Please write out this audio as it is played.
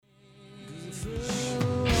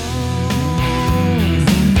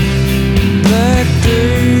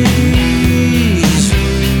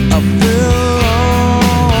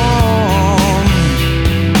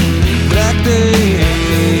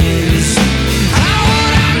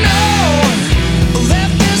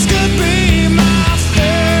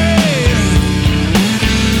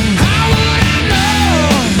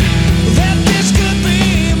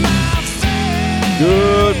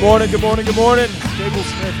morning. Cable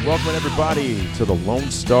Smith, welcoming everybody to the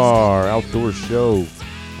Lone Star Outdoor Show.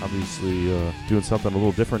 Obviously, doing something a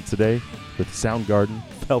little different today with Soundgarden.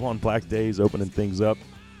 Fell on Black Days, opening things up.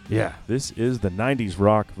 Yeah, this is the 90s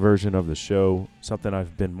rock version of the show, something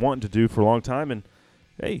I've been wanting to do for a long time. And,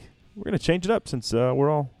 hey, we're going to change it up since we're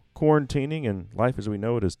all quarantining and life as we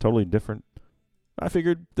know it is totally different. I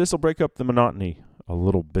figured this will break up the monotony a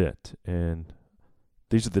little bit. And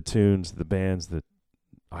these are the tunes, the bands that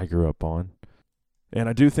I grew up on. And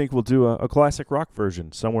I do think we'll do a classic rock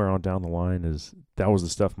version somewhere on down the line. That was the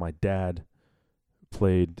stuff my dad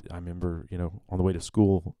played, I remember, on the way to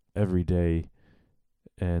school every day.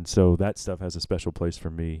 And so that stuff has a special place for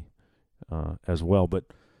me as well. But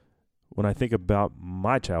when I think about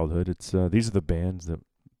my childhood, it's these are the bands that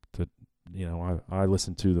I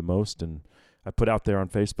listened to the most. And I put out there on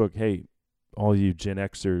Facebook, hey, all you Gen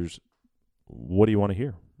Xers, what do you want to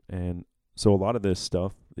hear? And so a lot of this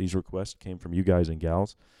stuff, these requests came from you guys and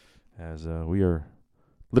gals, as we are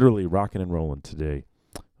literally rocking and rolling today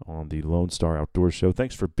on the Lone Star Outdoors Show.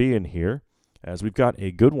 Thanks for being here, as we've got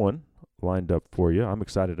a good one lined up for you. I'm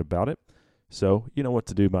excited about it. So you know what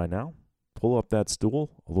to do by now. Pull up that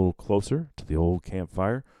stool a little closer to the old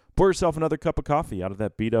campfire. Pour yourself another cup of coffee out of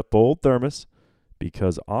that beat-up old thermos,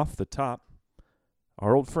 because off the top,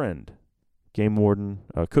 our old friend, Game Warden,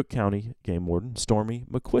 Cook County Game Warden, Stormy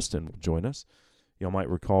McQuiston will join us. You might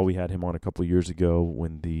recall we had him on a couple of years ago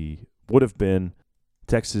when the would have been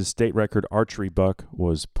Texas state record archery buck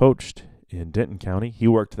was poached in Denton County. He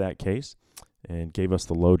worked that case and gave us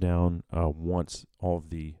the lowdown once all of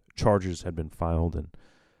the charges had been filed. And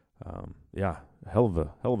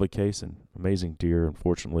hell of a case and amazing deer.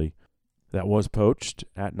 Unfortunately, that was poached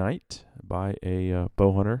at night by a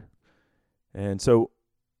bow hunter. And so,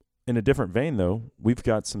 in a different vein, though, we've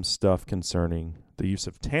got some stuff concerning the use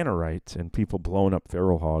of tannerite and people blowing up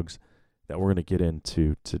feral hogs that we're going to get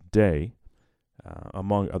into today,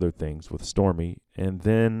 among other things with Stormy. And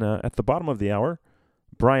then at the bottom of the hour,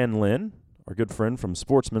 Brian Lynn, our good friend from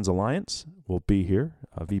Sportsman's Alliance, will be here,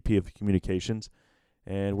 VP of Communications.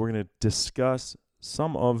 And we're going to discuss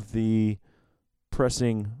some of the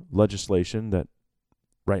pressing legislation that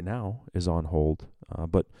right now is on hold,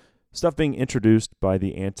 but stuff being introduced by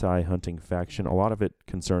the anti-hunting faction, a lot of it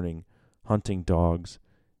concerning hunting dogs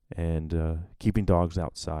and keeping dogs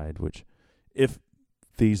outside, which, if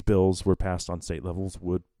these bills were passed on state levels,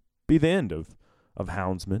 would be the end of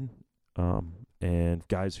houndsmen and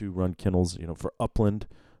guys who run kennels, for upland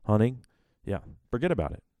hunting. Yeah, forget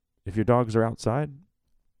about it. If your dogs are outside,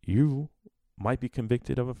 you might be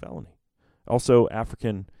convicted of a felony. Also,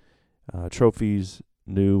 African trophies,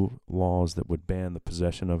 new laws that would ban the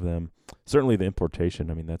possession of them. Certainly the importation,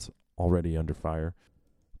 that's already under fire.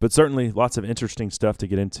 But certainly lots of interesting stuff to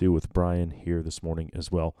get into with Brian here this morning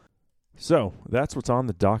as well. So that's what's on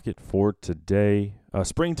the docket for today.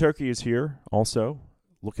 Spring turkey is here also.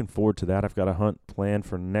 Looking forward to that. I've got a hunt planned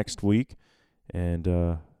for next week, and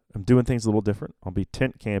I'm doing things a little different. I'll be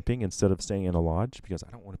tent camping instead of staying in a lodge because I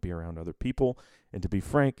don't want to be around other people. And to be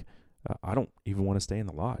frank, I don't even want to stay in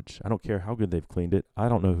the lodge. I don't care how good they've cleaned it. I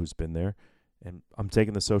don't know who's been there. And I'm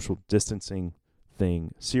taking the social distancing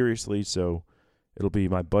thing seriously, so it'll be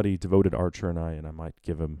my buddy, devoted archer, and I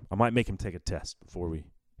might make him take a test before we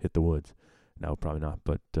hit the woods. No, probably not.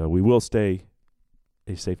 But we will stay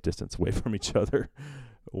a safe distance away from each other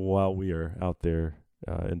while we are out there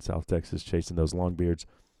in South Texas chasing those longbeards.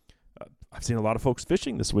 I've seen a lot of folks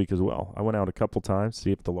fishing this week as well. I went out a couple times to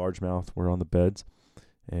see if the largemouth were on the beds.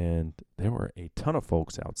 And there were a ton of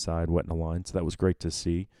folks outside wetting a line, so that was great to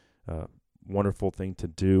see. Wonderful thing to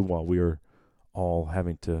do while we were all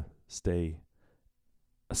having to stay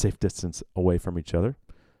a safe distance away from each other.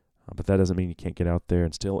 But that doesn't mean you can't get out there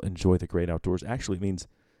and still enjoy the great outdoors. Actually means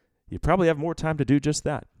you probably have more time to do just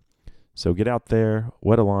that. So get out there,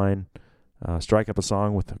 wet a line, strike up a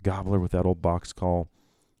song with a gobbler with that old box call.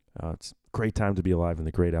 It's a great time to be alive in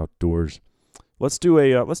the great outdoors. Let's do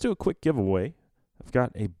a quick giveaway. I've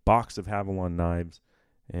got a box of Havalon knives,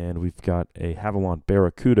 and we've got a Havalon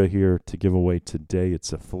Barracuda here to give away today.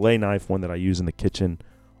 It's a fillet knife, one that I use in the kitchen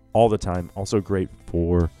all the time. Also great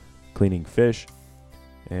for cleaning fish.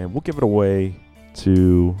 And we'll give it away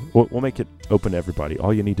we'll make it open to everybody.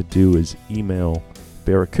 All you need to do is email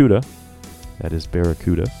Barracuda, that is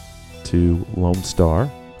Barracuda, to Lone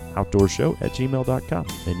Star Outdoor Show at gmail.com,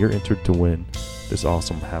 and you're entered to win this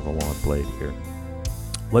awesome Havalon blade here.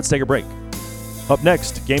 Let's take a break. Up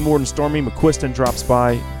next, Game Warden Stormy McQuiston drops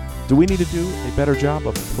by. Do we need to do a better job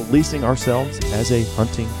of policing ourselves as a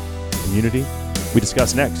hunting community? We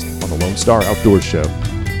discuss next on the Lone Star Outdoors Show.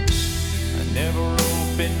 I never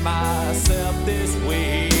opened myself this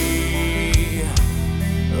way.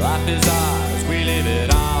 life is ours, we live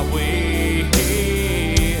it our way.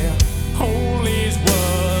 Hold these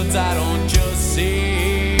words I don't just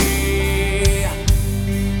say,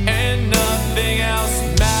 and nothing else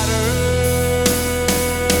matters.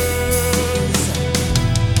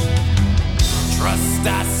 Trust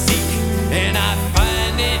I seek and I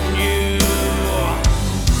find in you.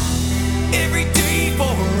 Every day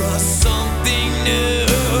for us something new.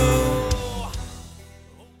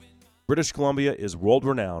 British Columbia is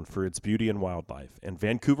world-renowned for its beauty and wildlife, and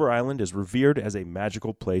Vancouver Island is revered as a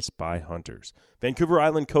magical place by hunters. Vancouver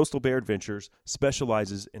Island Coastal Bear Adventures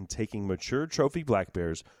specializes in taking mature trophy black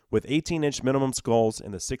bears with 18-inch minimum skulls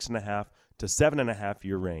in the 6.5 to 7.5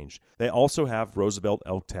 year range. They also have Roosevelt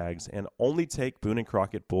elk tags and only take Boone and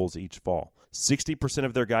Crockett bulls each fall. 60%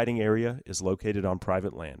 of their guiding area is located on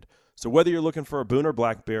private land. So whether you're looking for a Boone or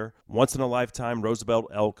black bear, once-in-a-lifetime Roosevelt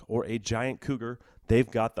elk, or a giant cougar, they've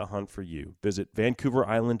got the hunt for you. Visit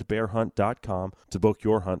VancouverIslandBearHunt.com to book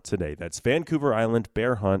your hunt today. That's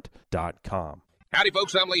VancouverIslandBearHunt.com. Howdy,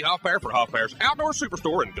 folks. I'm Lee Hoffbear for Hoffbear's Outdoor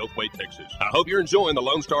Superstore in Gulfway, Texas. I hope you're enjoying the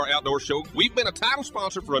Lone Star Outdoor Show. We've been a title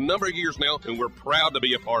sponsor for a number of years now, and we're proud to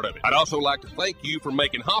be a part of it. I'd also like to thank you for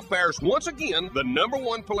making Hoffbear's once again the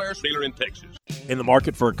 #1 Polaris dealer in Texas. In the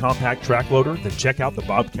market for a compact track loader, then check out the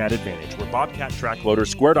Bobcat Advantage, where Bobcat track loaders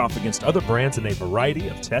squared off against other brands in a variety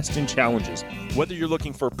of tests and challenges. Whether you're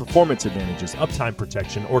looking for performance advantages, uptime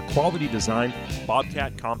protection, or quality design,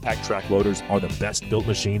 Bobcat compact track loaders are the best built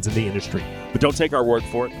machines in the industry. But don't take our word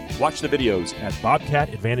for it. Watch the videos at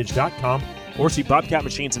BobcatAdvantage.com or see Bobcat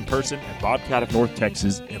machines in person at Bobcat of North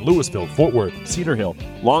Texas in Louisville, Fort Worth, Cedar Hill,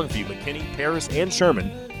 Longview, McKinney, Paris, and Sherman.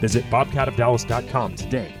 Visit BobcatofDallas.com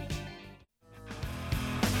today.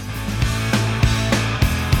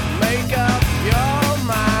 Make up your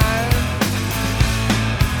mind.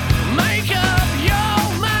 Make up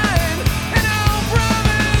your mind. And I'll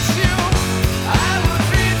promise you I will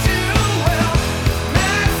treat you well.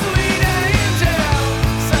 My sweet angel.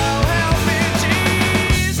 So help me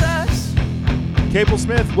Jesus. Cable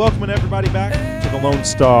Smith, welcoming everybody back to the Lone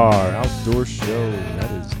Star Outdoor Show.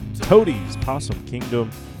 That is Cody's Possum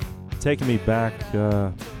Kingdom. Taking me back at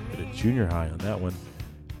a junior high on that one.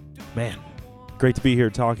 Man, great to be here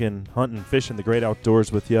talking hunting, fishing, the great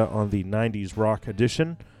outdoors with you on the 90s rock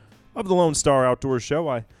edition of the Lone Star Outdoor Show.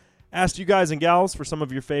 I asked you guys and gals for some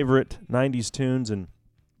of your favorite 90s tunes, and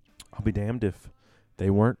I'll be damned if they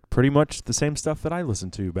weren't pretty much the same stuff that I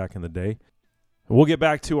listened to back in the day. We'll get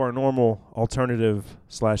back to our normal alternative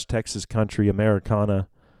 / Texas country Americana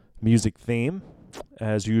music theme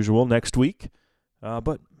as usual next week,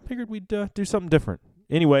 but figured we'd do something different.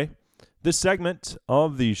 Anyway, this segment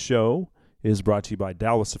of the show is brought to you by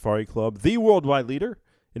Dallas Safari Club, the worldwide leader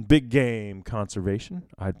in big game conservation.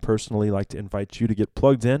 I'd personally like to invite you to get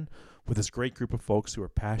plugged in with this great group of folks who are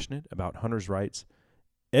passionate about hunters' rights,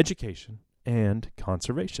 education, and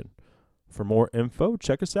conservation. For more info,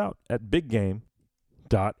 check us out at biggame.org.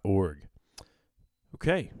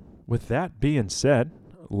 Okay, with that being said,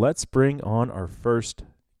 let's bring on our first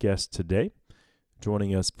guest today.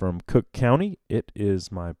 Joining us from Cook County, it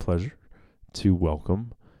is my pleasure to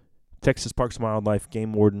welcome Texas Parks and Wildlife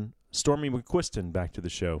Game Warden Stormy McQuiston back to the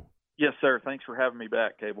show. Yes, sir. Thanks for having me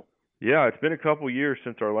back, Cable. Yeah, it's been a couple years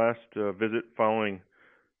since our last visit following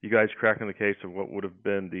you guys cracking the case of what would have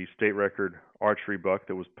been the state record archery buck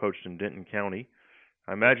that was poached in Denton County.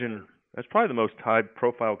 I imagine that's probably the most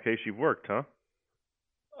high-profile case you've worked, huh?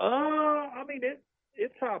 I mean,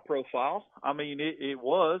 it's high profile. I mean, it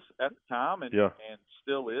was at the time and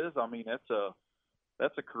still is. I mean, that's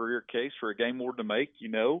a career case for a game warden to make, you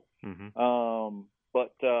know. Mm-hmm.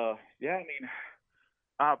 Yeah, I mean,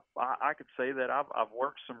 I could say that I've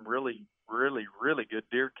worked some really, really, really good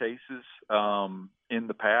deer cases in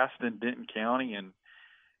the past in Denton County, and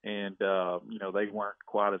you know, they weren't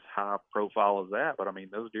quite as high profile as that, but I mean,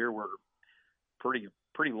 those deer were pretty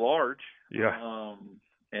large. Yeah.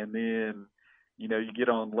 And then, you know, you get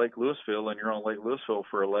on Lake Louisville, and you're on Lake Louisville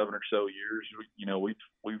for 11 or so years. You know,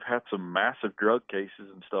 we've had some massive drug cases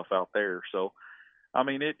and stuff out there. So, I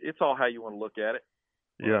mean, it's all how you want to look at it.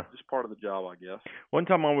 Yeah. Just part of the job, I guess. One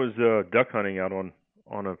time I was duck hunting out on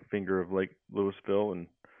a finger of Lake Louisville, and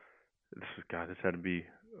this had to be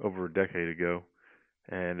over a decade ago,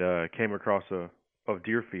 and came across a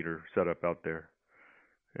deer feeder set up out there.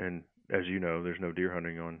 And as you know, there's no deer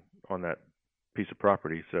hunting on that piece of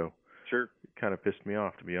property, so sure, it kind of pissed me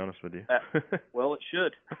off, to be honest with you. Well, it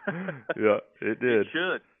should. Yeah, it did. It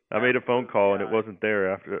should. I made a phone call, and it wasn't there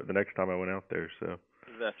after the next time I went out there, so.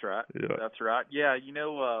 That's right. Yeah. That's right. Yeah, you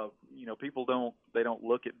know, people don't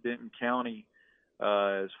look at Denton County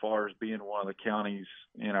as far as being one of the counties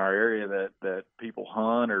in our area that people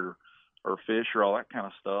hunt or fish or all that kind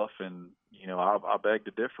of stuff. And, I beg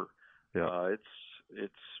to differ. Yeah.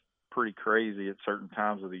 It's pretty crazy at certain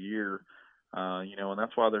times of the year. And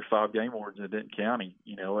that's why there's 5 game wardens in Denton County.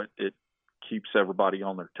 It keeps everybody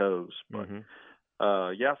on their toes. But,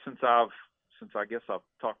 since I guess I've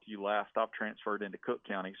talked to you last, I've transferred into Cook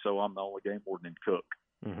County, so I'm the only game warden in Cook.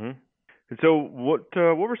 Mm-hmm. And so what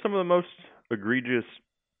were some of the most egregious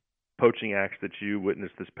poaching acts that you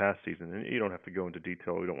witnessed this past season? And you don't have to go into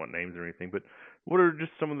detail. We don't want names or anything, but what are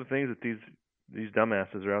just some of the things that these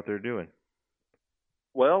dumbasses are out there doing?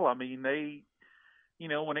 Well, I mean, they,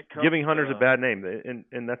 when it comes giving hunters a bad name,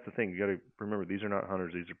 and that's the thing. You got to remember, these are not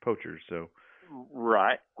hunters; these are poachers. So,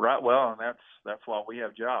 right. Well, and that's why we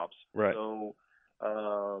have jobs. Right. So,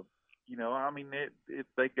 I mean,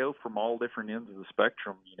 they go from all different ends of the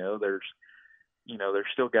spectrum. There's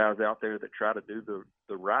still guys out there that try to do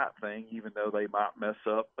the right thing, even though they might mess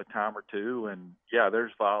up a time or two. And yeah,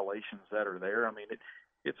 there's violations that are there. I mean,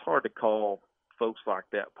 it's hard to call folks like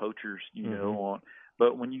that poachers,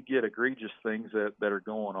 but when you get egregious things that are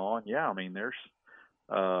going on, yeah, I mean, there's,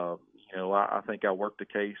 I think I worked a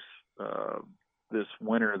case this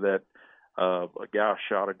winter that a guy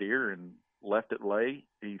shot a deer and left it lay.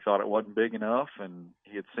 He thought it wasn't big enough, and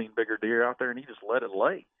he had seen bigger deer out there, and he just let it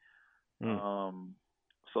lay.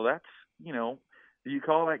 So that's, do you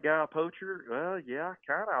call that guy a poacher? Well, yeah,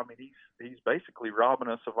 kind of. I mean, he's basically robbing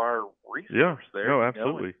us of our resource there. No,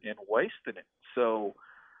 absolutely. And wasting it. So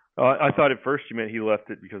I thought at first you meant he left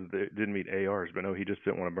it because it didn't meet ARs, but no, he just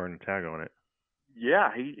didn't want to burn a tag on it.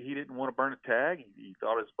 Yeah, he didn't want to burn a tag. He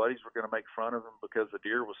thought his buddies were going to make fun of him because the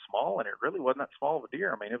deer was small, and it really wasn't that small of a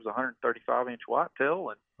deer. I mean, it was a 135-inch whitetail.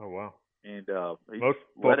 And oh, wow. And most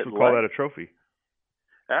folks would call that a trophy.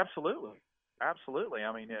 Absolutely. I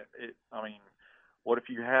mean, what if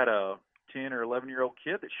you had a 10 or 11-year-old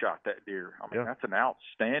kid that shot that deer? I mean, that's an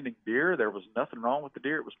outstanding deer. There was nothing wrong with the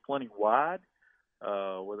deer. It was plenty wide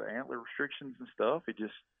with the antler restrictions and stuff. It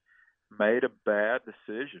just made a bad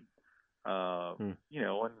decision.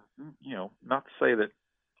 Not to say that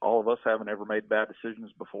all of us haven't ever made bad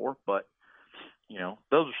decisions before, but,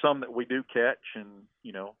 those are some that we do catch, and,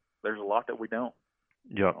 there's a lot that we don't.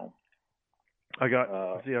 Yeah. I've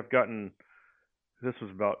gotten, this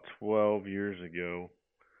was about 12 years ago,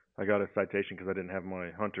 I got a citation because I didn't have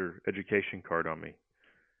my hunter education card on me.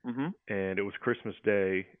 Mm-hmm. And it was Christmas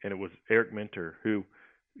Day, and it was Eric Minter, who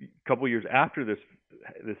a couple years after this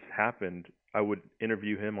happened, I would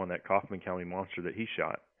interview him on that Kaufman County monster that he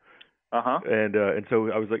shot. Uh-huh. And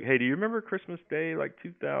so I was like, hey, do you remember Christmas Day, like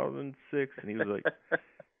 2006? And he was like,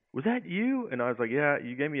 was that you? And I was like, yeah,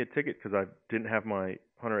 you gave me a ticket because I didn't have my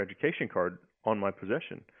hunter education card on my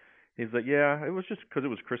possession. He's like, yeah, it was just because it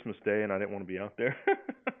was Christmas Day and I didn't want to be out there.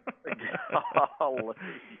 Golly.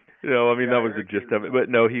 That was the gist of it. But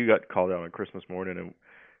no, he got called out on Christmas morning,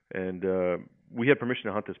 and we had permission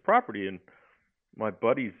to hunt this property, and my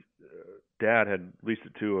buddy's dad had leased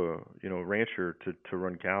it to a rancher to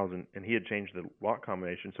run cows, and he had changed the lock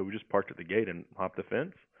combination, so we just parked at the gate and hopped the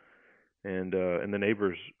fence, and the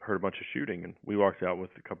neighbors heard a bunch of shooting, and we walked out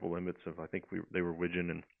with a couple limits of, I think they were widgeon,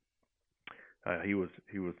 and he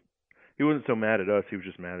wasn't so mad at us, he was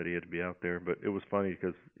just mad that he had to be out there. But it was funny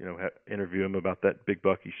because interview him about that big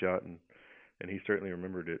buck he shot, and he certainly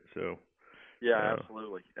remembered it. So yeah,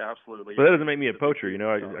 absolutely. But that doesn't make me a poacher.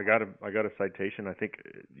 I got a citation. I think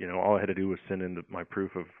all I had to do was send in my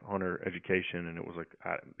proof of hunter education, and it was like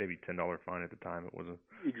maybe $10 fine at the time. It wasn't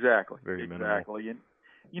very minimal. Exactly. And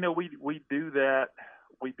we do that.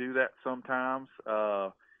 We do that sometimes.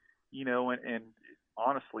 And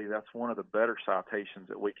honestly, that's one of the better citations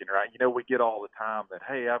that we can write. We get all the time that,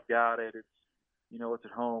 hey, I've got it. It's it's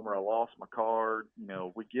at home, or I lost my card.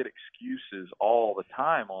 We get excuses all the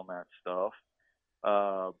time on that stuff.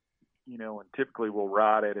 And typically we'll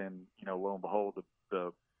write it, and, lo and behold,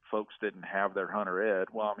 the folks didn't have their hunter ed.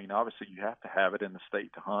 Well, I mean, obviously you have to have it in the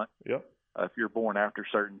state to hunt. Yep. If you're born after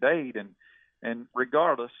a certain date, and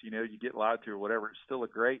regardless, you get lied to or whatever, it's still a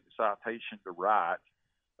great citation to write,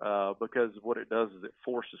 because what it does is it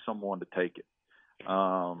forces someone to take it.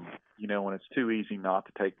 And it's too easy not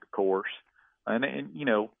to take the course. And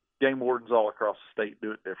game wardens all across the state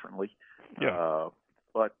do it differently. Yeah.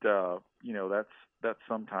 But that's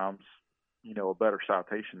sometimes, a better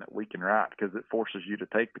citation that we can write, because it forces you to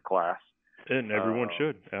take the class. And everyone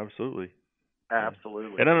should. Absolutely.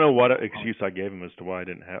 Absolutely. And I don't know what excuse I gave him as to why I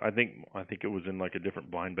didn't have. I think it was in like a different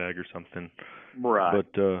blind bag or something. Right.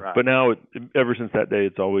 But now, ever since that day,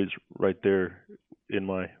 it's always right there in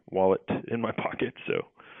my wallet, in my pocket. So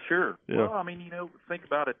Sure. Yeah. Well, I mean, think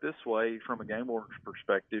about it this way from a game warden's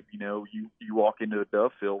perspective. You walk into a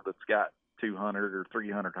dove field that's got 200 or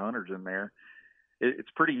 300 hunters in there. It's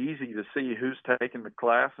pretty easy to see who's taken the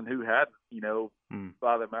class and who hadn't,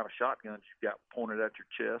 by the amount of shotguns you've got pointed at your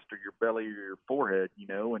chest or your belly or your forehead,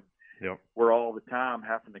 and Yep. we're all the time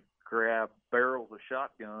having to grab barrels of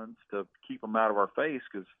shotguns to keep them out of our face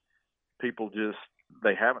because people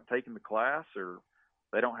they haven't taken the class or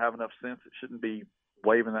they don't have enough sense. It shouldn't be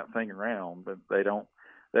waving that thing around, but they don't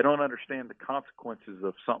understand the consequences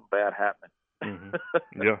of something bad happening.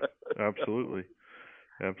 Mm-hmm. Yeah, absolutely.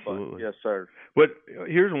 Absolutely. But, yes, sir. But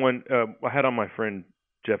here's one I had on my friend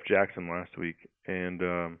Jeff Jackson last week,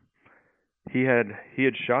 and he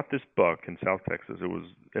had shot this buck in South Texas. It was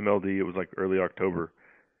MLD. It was like early October,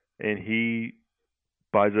 and he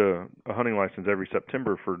buys a hunting license every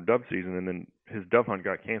September for dove season, and then his dove hunt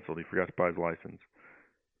got canceled. He forgot to buy his license,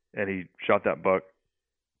 and he shot that buck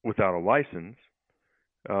without a license,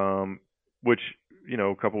 which,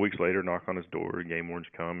 a couple weeks later, knock on his door, game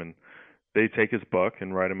wardens come, and they take his buck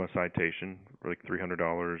and write him a citation for like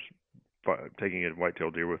 $300, taking a whitetail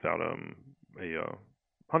deer without a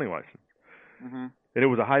hunting license. Mm-hmm. And it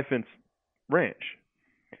was a high fence ranch.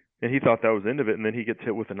 And he thought that was the end of it, and then he gets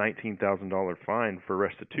hit with a $19,000 fine for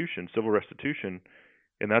restitution, civil restitution,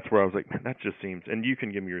 and that's where I was like, man, that just seems, and you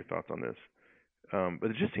can give me your thoughts on this,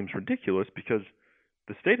 but it just seems ridiculous because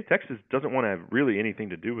the state of Texas doesn't want to have really anything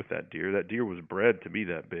to do with that deer. That deer was bred to be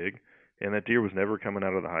that big, and that deer was never coming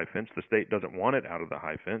out of the high fence. The state doesn't want it out of the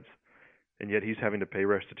high fence, and yet he's having to pay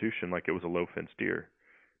restitution like it was a low fence deer.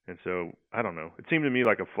 And so, I don't know. It seemed to me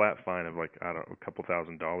like a flat fine of like, I don't know, a couple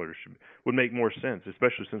 $1,000s would make more sense,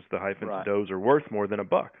 especially since the high fence Right. does are worth more than a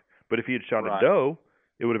buck. But if he had shot Right. a doe,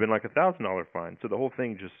 it would have been like $1,000 fine. So the whole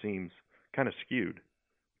thing just seems kind of skewed.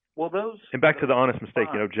 Well, And back to the honest mistake,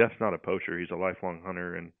 fines. Jeff's not a poacher. He's a lifelong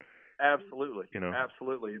hunter. And Absolutely.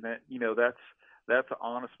 Absolutely. And that, that's an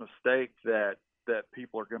honest mistake that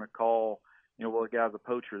people are going to call, well, the guy's a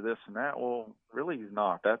poacher, this and that. Well, really he's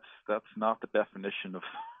not. That's not the definition of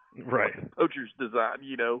right. poacher's design,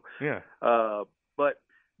 Yeah. But,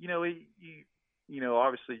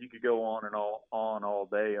 obviously you could go on and all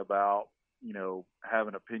day about,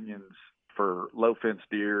 having opinions for low fence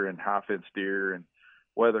deer and high fence deer and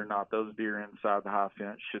whether or not those deer inside the high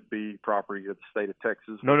fence should be property of the state of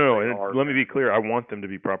Texas. No. And let me be clear. I want them to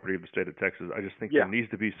be property of the state of Texas. I just think there needs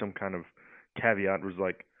to be some kind of caveat. It was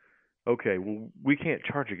like, okay, well, we can't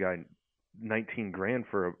charge a guy $19,000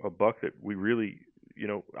 for a buck that we really,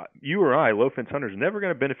 you or I, low fence hunters, never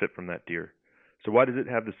going to benefit from that deer. So why does it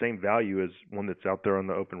have the same value as one that's out there on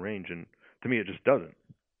the open range? And to me, it just doesn't.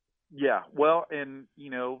 Yeah, well, and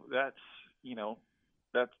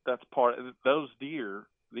that's part of those deer.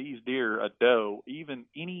 These deer, a doe, even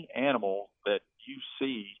any animal that you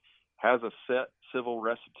see has a set civil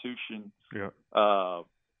restitution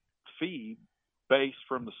fee based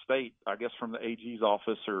from the state, I guess from the AG's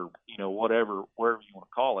office or whatever, wherever you want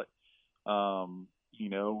to call it.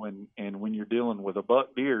 And when you're dealing with a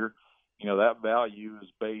buck deer, that value is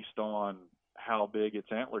based on how big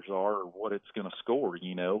its antlers are or what it's going to score.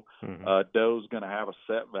 Mm-hmm. Doe's going to have a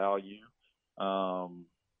set value.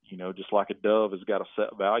 Just like a dove has got a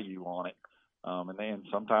set value on it. And then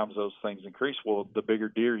sometimes those things increase. Well, the bigger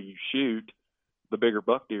deer you shoot, the bigger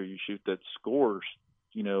buck deer you shoot that scores,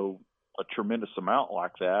 a tremendous amount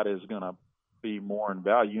like that is going to be more in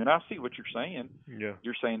value. And I see what you're saying. Yeah.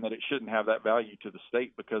 You're saying that it shouldn't have that value to the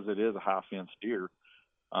state because it is a high fence deer.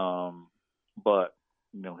 But,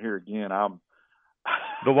 here again,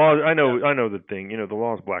 the law, I know the thing, the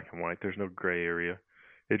law is black and white. There's no gray area.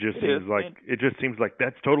 It just seems like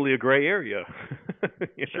that's totally a gray area.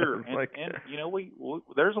 Sure.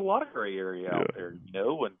 There's a lot of gray area out there,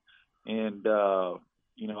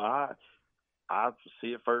 I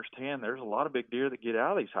see it firsthand. There's a lot of big deer that get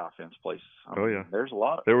out of these high fence places. There's a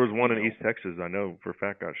lot. There was one in East Texas I know for a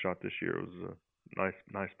fact got shot this year. It was a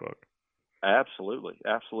nice buck. Absolutely.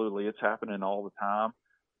 It's happening all the time.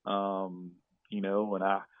 And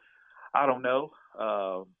I don't know.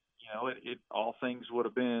 It all things would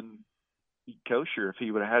have been kosher if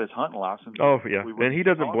he would have had his hunting license. Oh yeah, and he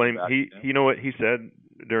doesn't blame. You know what he said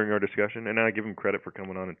during our discussion, and I give him credit for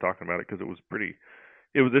coming on and talking about it because it was pretty.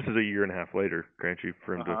 This is a year and a half later, grant you,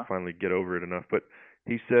 for him to finally get over it enough. But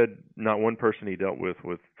he said not one person he dealt with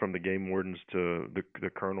from the game wardens to the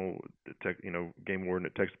colonel, game warden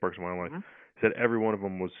at Texas Parks and Wildlife, said every one of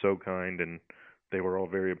them was so kind and they were all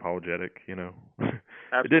very apologetic. It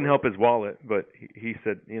didn't help his wallet, but he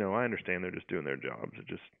said, I understand they're just doing their jobs. It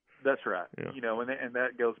just that's right. Yeah. And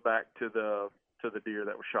that goes back to the deer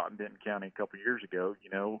that was shot in Denton County a couple of years ago.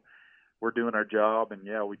 we're doing our job, and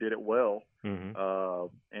we did it well. Mm-hmm.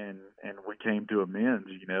 And we came to amends,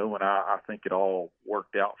 and I think it all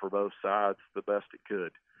worked out for both sides the best it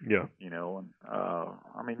could. Yeah. And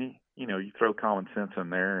I mean, you throw common sense in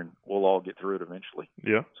there, and we'll all get through it eventually.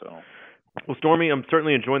 Yeah. So. Well, Stormy, I'm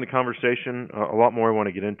certainly enjoying the conversation. A lot more I want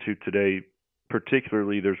to get into today.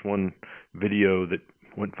 Particularly, there's one video that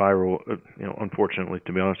went viral, unfortunately,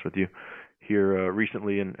 to be honest with you, here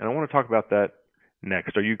recently, and I want to talk about that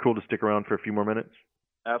next. Are you cool to stick around for a few more minutes?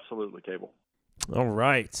 Absolutely, Cable. All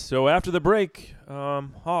right. So after the break,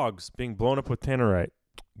 hogs being blown up with tannerite,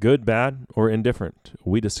 good, bad, or indifferent,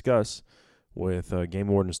 we discuss with Game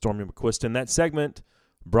Warden Stormy McQuiston. That segment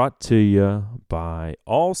brought to you by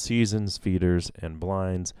All Seasons Feeders and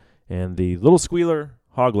Blinds and the Little Squealer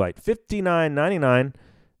Hog Light, $59.99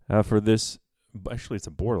 for this. Actually, it's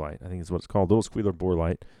a bore light. I think is what it's called, Little Squealer bore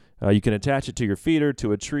light. You can attach it to your feeder,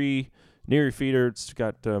 to a tree near your feeder. It's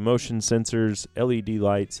got motion sensors, LED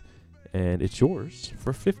lights, and it's yours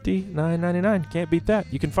for $59.99. Can't beat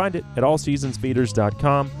that. You can find it at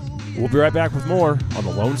allseasonsfeeders.com. We'll be right back with more on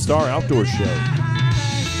the Lone Star Outdoor Show.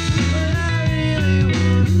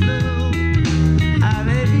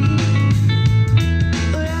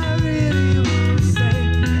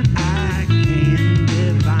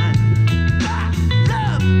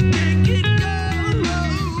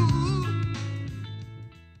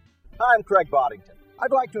 I'm Craig Boddington.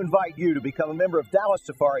 I'd like to invite you to become a member of Dallas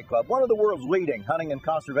Safari Club, one of the world's leading hunting and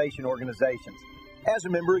conservation organizations. As a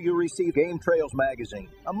member, you'll receive Game Trails magazine,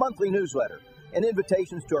 a monthly newsletter, and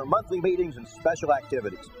invitations to our monthly meetings and special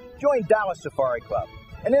activities. Join Dallas Safari Club,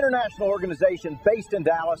 an international organization based in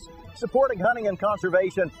Dallas, supporting hunting and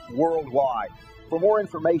conservation worldwide. For more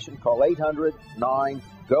information, call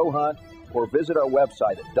 800-9-GO-HUNT or visit our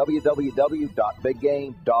website at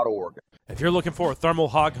www.biggame.org. If you're looking for a thermal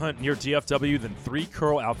hog hunt near DFW, then 3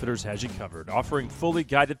 Curl Outfitters has you covered, offering fully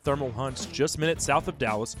guided thermal hunts just minutes south of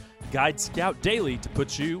Dallas. Guide Scout daily to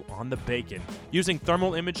put you on the bacon. Using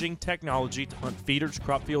thermal imaging technology to hunt feeders,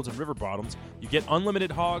 crop fields, and river bottoms, you get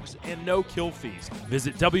unlimited hogs and no kill fees.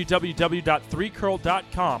 Visit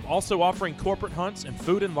www.3curl.com, also offering corporate hunts and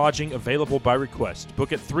food and lodging available by request.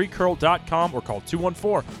 Book at 3curl.com or call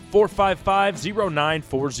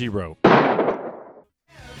 214-455-0940.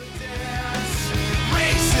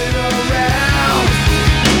 Racing around.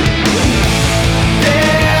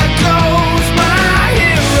 There goes my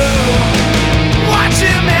hero. Watch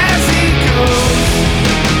him as he goes.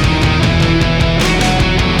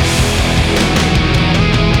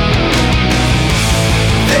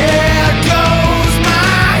 There goes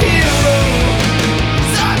my hero.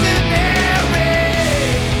 He's ordinary.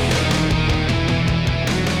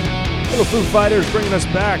 Little Foo Fighters bringing us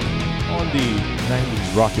back on the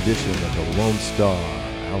 90s rock edition of the Lone Star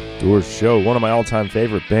Outdoor Show. One of my all-time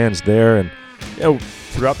favorite bands there. And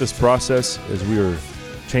throughout this process, as we were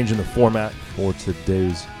changing the format for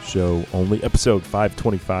today's show, only episode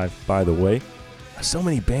 525, by the way, so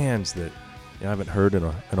many bands that I haven't heard in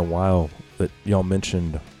a while that y'all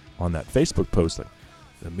mentioned on that Facebook post, like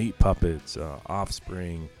the Meat Puppets,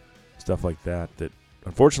 Offspring, stuff like that. That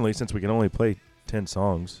unfortunately, since we can only play 10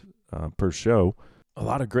 songs per show, a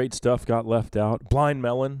lot of great stuff got left out. Blind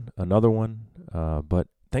Melon, another one. But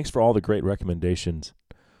thanks for all the great recommendations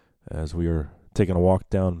as we are taking a walk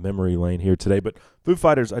down memory lane here today. But Foo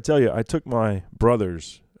Fighters, I tell you, I took my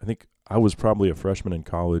brothers. I think I was probably a freshman in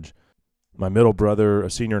college. My middle brother, a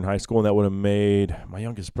senior in high school, and that would have made my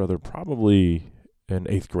youngest brother probably an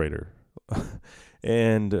 8th grader.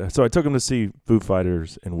 And so I took him to see Foo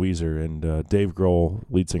Fighters and Weezer. And Dave Grohl,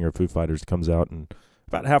 lead singer of Foo Fighters, comes out and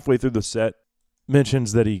about halfway through the set,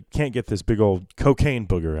 mentions that he can't get this big old cocaine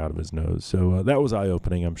booger out of his nose. So that was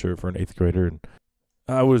eye-opening, I'm sure, for an 8th grader. And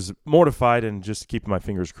I was mortified and just keeping my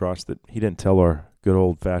fingers crossed that he didn't tell our good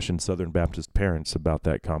old-fashioned Southern Baptist parents about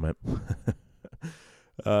that comment.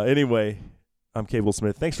 Anyway, I'm Cable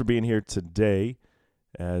Smith. Thanks for being here today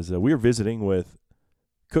as we are visiting with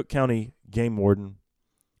Cook County Game Warden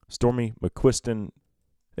Stormy McQuiston.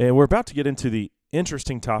 And we're about to get into the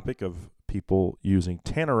interesting topic of people using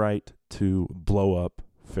tannerite to blow up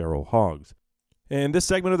feral hogs. And this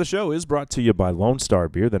segment of the show is brought to you by Lone Star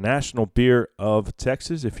Beer, the national beer of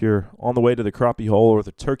Texas. If you're on the way to the Crappie Hole or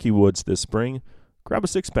the Turkey Woods this spring, grab a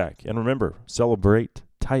 6-pack. And remember, celebrate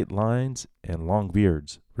tight lines and long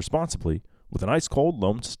beards responsibly with an ice-cold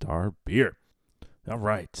Lone Star Beer. All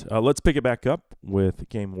right, let's pick it back up with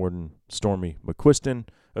Game Warden Stormy McQuiston.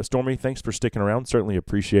 Stormy, thanks for sticking around. Certainly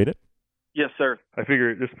appreciate it. Yes, sir. I figure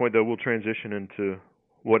at this point, though, we'll transition into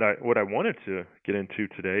what I wanted to get into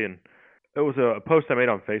today, and it was a post I made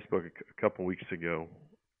on Facebook a couple weeks ago,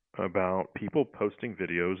 about people posting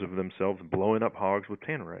videos of themselves blowing up hogs with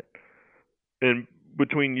tannerite. And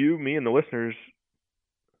between you, me, and the listeners,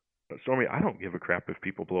 Stormy, I don't give a crap if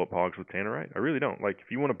people blow up hogs with tannerite. I really don't. Like,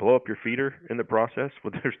 if you want to blow up your feeder in the process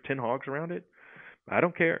when there's 10 hogs around it, I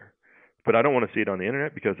don't care. But I don't want to see it on the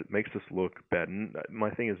internet because it makes us look bad. And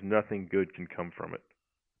my thing is, nothing good can come from it.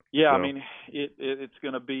 Yeah, So, I mean, it's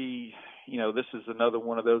going to be, this is another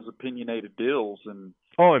one of those opinionated deals, and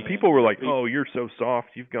people were like, "Oh, you're so soft.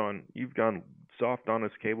 You've gone soft on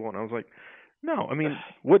this cable." And I was like, "No, I mean,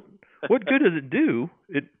 what good does it do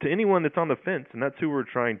to anyone that's on the fence?" And that's who we're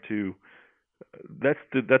trying to. That's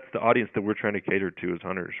the audience that we're trying to cater to as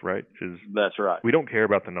hunters, right? That's right. We don't care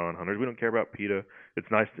about the non-hunters. We don't care about PETA. It's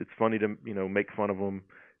nice. It's funny to make fun of them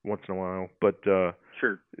once in a while, but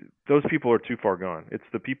sure, those people are too far gone. It's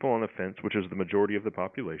the people on the fence, which is the majority of the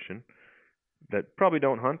population, that probably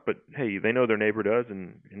don't hunt, but hey, they know their neighbor does,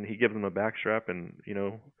 and he gives them a backstrap, and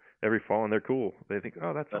every fall, and they're cool. They think,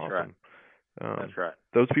 oh, that's awesome. Right. That's right.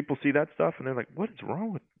 Those people see that stuff, and they're like, what is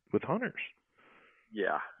wrong with hunters?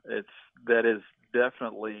 Yeah, that is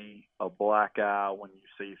definitely a black eye when you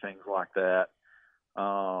see things like that.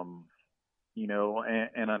 And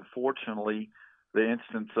unfortunately, the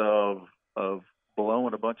instance of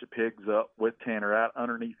blowing a bunch of pigs up with tannerite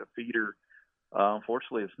underneath a feeder,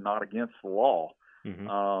 unfortunately, it's not against the law. Mm-hmm.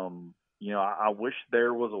 I wish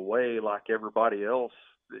there was a way, like everybody else,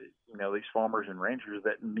 these farmers and ranchers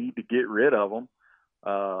that need to get rid of them.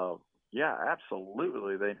 Yeah,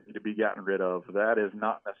 absolutely, they need to be gotten rid of. That is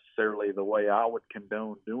not necessarily the way I would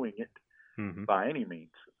condone doing it by any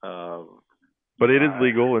means. But it is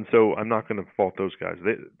legal, and so I'm not going to fault those guys.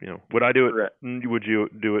 Would I do it? Correct. Would you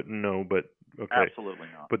do it? No, but okay. Absolutely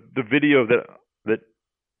not. But the video that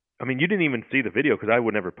I mean, you didn't even see the video because I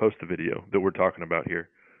would never post the video that we're talking about here.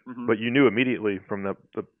 Mm-hmm. But you knew immediately from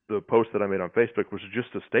the post that I made on Facebook was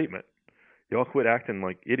just a statement. Y'all quit acting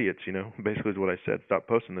like idiots, basically is what I said. Stop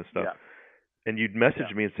posting this stuff. Yeah. And you'd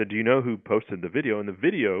messaged me and said, do you know who posted the video? And the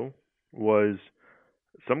video was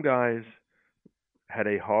some guys had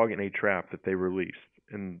a hog in a trap that they released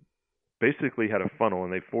and basically had a funnel,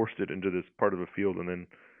 and they forced it into this part of a field and then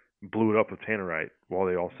blew it up with tannerite while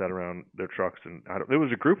they all sat around their trucks. And there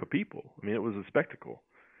was a group of people. I mean, it was a spectacle.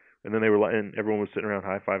 And then and everyone was sitting around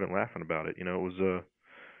high-fiving, laughing about it. It was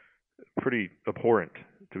pretty abhorrent,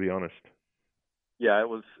 to be honest. Yeah, it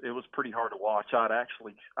was pretty hard to watch. I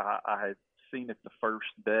had seen it the first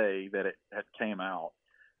day that it had came out,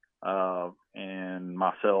 and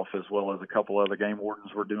myself as well as a couple other game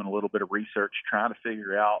wardens were doing a little bit of research trying to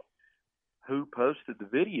figure out who posted the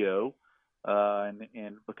video,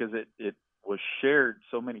 and because it was shared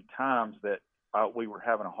so many times that we were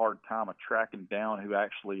having a hard time of tracking down who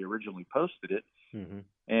actually originally posted it. Mm-hmm.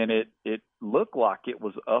 And it looked like it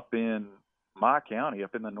was up in my county,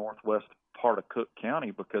 up in the northwest part of Cook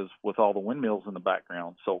County, because with all the windmills in the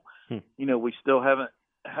background. So, we still haven't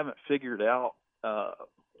figured out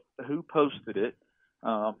who posted it,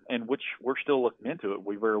 and which we're still looking into it.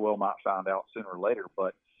 We very well might find out sooner or later.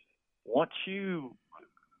 But once you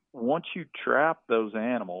trap those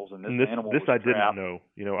animals, and this I didn't know.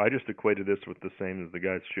 I just equated this with the same as the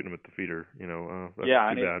guys shooting them at the feeder. That's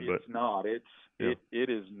too bad, it's not. It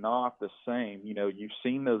is not the same. You've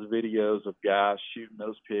seen those videos of guys shooting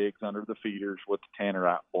those pigs under the feeders with the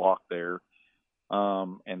tannerite block there,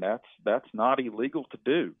 and that's not illegal to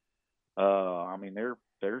do. I mean,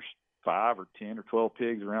 there's 5 or 10 or 12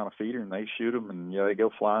 pigs around a feeder, and they shoot them, and they go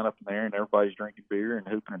flying up in there, and everybody's drinking beer and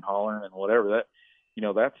hooping and hollering and whatever.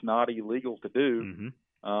 That's not illegal to do.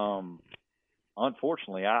 Mm-hmm.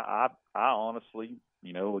 Unfortunately, I honestly,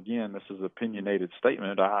 again, this is an opinionated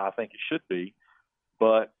statement. I think it should be,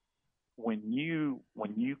 but when you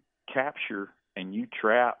capture and you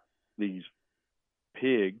trap these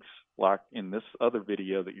pigs, like in this other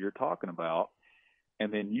video that you're talking about,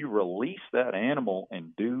 and then you release that animal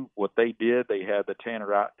and do what they did, they had the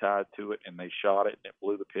tannerite tied to it, and they shot it, and it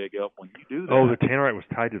blew the pig up. When you do that, the tannerite was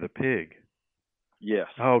tied to the pig. Yes.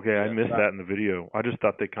 Oh, okay, I missed that in the video. I just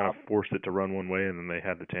thought they kind of forced it to run one way, and then they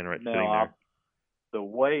had the tannerite sitting there. The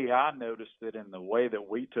way I noticed it and the way that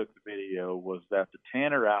we took the video was that the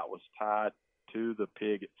tannerite was tied to the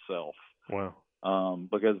pig itself. Wow.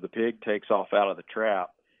 Because the pig takes off out of the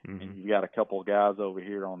trap, mm-hmm. and you got a couple of guys over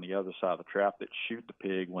here on the other side of the trap that shoot the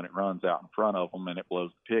pig when it runs out in front of them, and it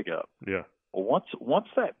blows the pig up. Yeah. Well, once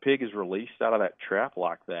that pig is released out of that trap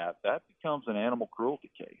like that becomes an animal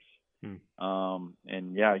cruelty case.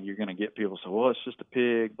 And you're going to get people say, well, it's just a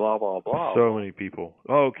pig, blah, blah, blah. So many people.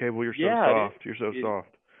 Oh, okay. Well, you're so soft. You're so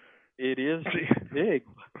soft. It is a pig.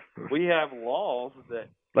 We have laws that.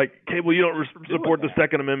 Like, okay, well, you don't support the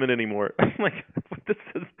Second Amendment anymore. Like, this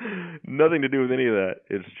is Nothing to do with any of that.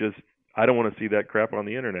 It's just I don't want to see that crap on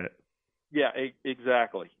the internet. Yeah,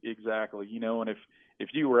 exactly. You know, and if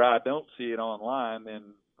you or I don't see it online,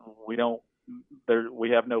 then we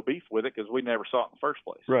have no beef with it because we never saw it in the first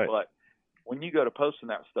place. Right. But when you go to posting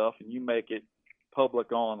that stuff and you make it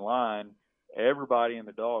public online, everybody and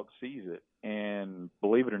the dog sees it. And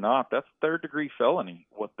believe it or not, that's third-degree felony.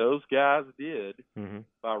 What those guys did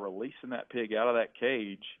by releasing that pig out of that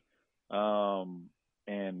cage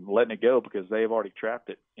and letting it go because they've already trapped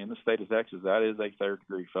it in the state of Texas, that is a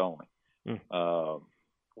third-degree felony.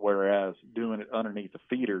 Whereas doing it underneath the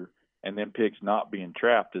feeder and then pigs not being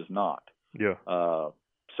trapped is not. Yeah.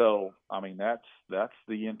 So I mean that's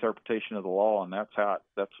the interpretation of the law, and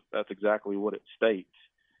that's exactly what it states.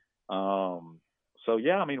 So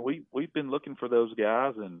yeah, I mean we've been looking for those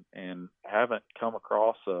guys and haven't come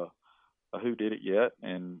across a who did it yet,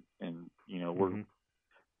 and you know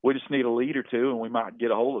we just need a lead or two, and we might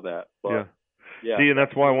get a hold of that. But, yeah. See, and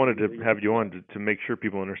that's why I wanted to have you on to make sure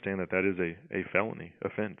people understand that is a felony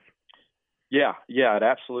offense. Yeah, it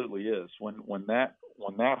absolutely is. When that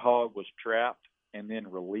hog was trapped and then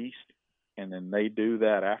released, and then they do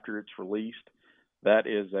that after it's released, that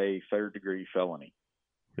is a third-degree felony.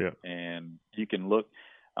 Yeah. And you can look.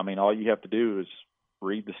 I mean, all you have to do is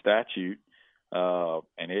read the statute,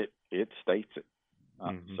 and it states it.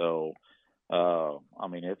 So, I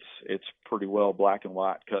mean, it's pretty well black and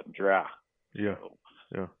white, cut and dry. Yeah. So,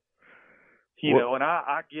 yeah. You know, and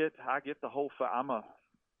I get the whole. I'm a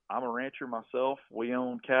rancher myself. We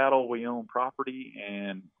own cattle, we own property,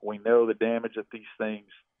 and we know the damage that these things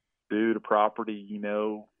do to property. You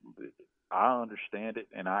know, I understand it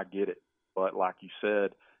and I get it. But like you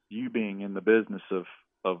said, you being in the business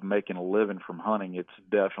of making a living from hunting, it's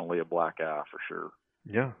definitely a black eye for sure.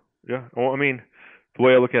 Yeah. Well, I mean, the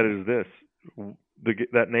way I look at it is this: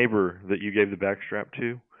 that neighbor that you gave the backstrap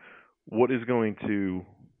to, what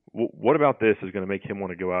about this is going to make him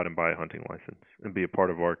want to go out and buy a hunting license and be a part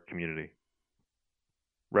of our community?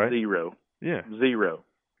 Right? Zero. Yeah. Zero.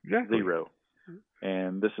 Exactly. Zero.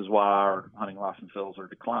 And this is why our hunting license sales are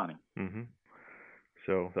declining.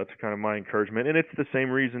 So that's kind of my encouragement. And it's the same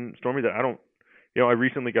reason, Stormy, that I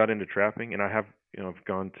recently got into trapping, and I've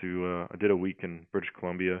gone to, I did a week in British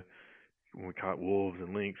Columbia when we caught wolves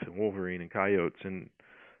and lynx and wolverine and coyotes, and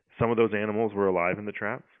some of those animals were alive in the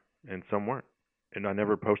traps and some weren't. And I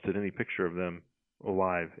never posted any picture of them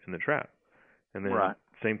alive in the trap. And then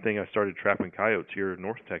same thing, I started trapping coyotes here in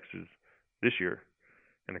North Texas this year,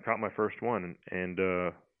 and I caught my first one. And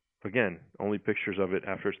again, only pictures of it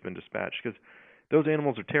after it's been dispatched, because those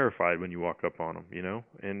animals are terrified when you walk up on them, you know.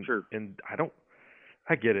 And and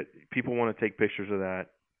I get it. People want to take pictures of that,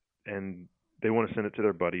 and they want to send it to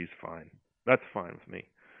their buddies. Fine, that's fine with me.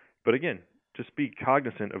 But again, just be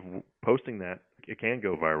cognizant of posting that. It can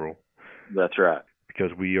go viral. That's right.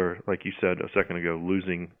 Because we are, like you said a second ago,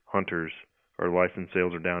 losing hunters. Our license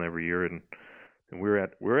sales are down every year, and we're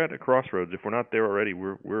at a crossroads. If we're not there already,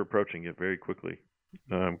 we're approaching it very quickly.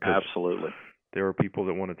 Absolutely. There are people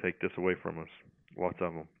that want to take this away from us. Lots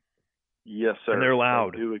of them. Yes, sir. And they're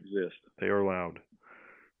loud. They do exist. They are loud.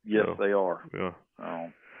 Yes, they are. Yeah.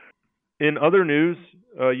 In other news,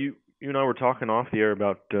 you and I were talking off the air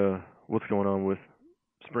about what's going on with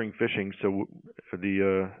spring fishing. So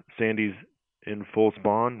the Sandy's in full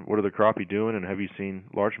spawn. What are the crappie doing? And have you seen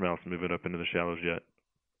largemouths moving up into the shallows yet?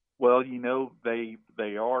 Well, you know, they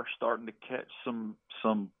are starting to catch some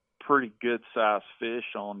pretty good sized fish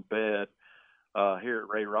on bed here at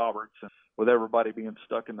Ray Roberts. And with everybody being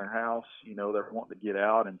stuck in their house, you know, they're wanting to get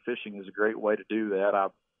out, and fishing is a great way to do that.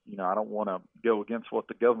 I don't want to go against what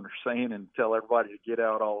the governor's saying and tell everybody to get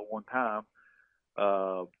out all at one time.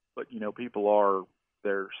 But, you know,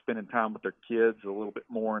 they're spending time with their kids a little bit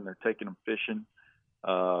more, and they're taking them fishing,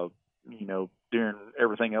 you know, during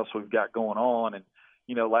everything else we've got going on. And,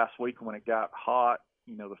 you know, last week when it got hot,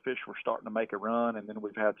 you know, the fish were starting to make a run, and then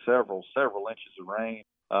we've had several inches of rain.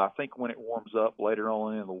 I think when it warms up later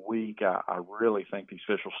on in the week, I really think these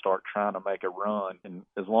fish will start trying to make a run. And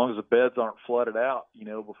as long as the beds aren't flooded out, you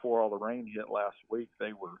know, before all the rain hit last week,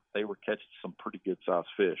 they were catching some pretty good sized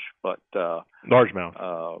fish. But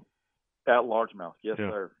largemouth. At largemouth, yes,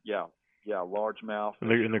 sir. Yeah, largemouth.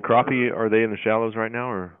 And the crappie, are they in the shallows right now,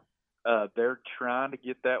 or? They're trying to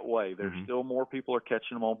get that way. There's still more people are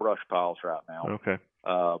catching them on brush piles right now. Okay.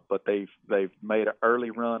 But they've made an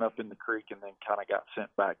early run up in the creek and then kind of got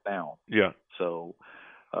sent back down. Yeah. So,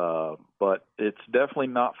 but it's definitely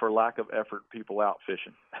not for lack of effort. People out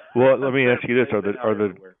fishing. Well, let me ask you this: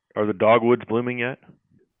 are the dogwoods blooming yet?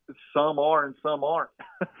 Some are and some aren't.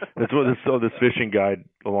 That's what this fishing guide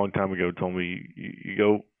a long time ago told me. You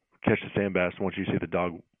go catch the sand bass once you see the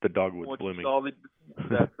dogwoods Once blooming. you saw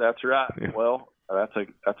that's right. Yeah. Well,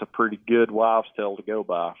 that's a pretty good wives' tale to go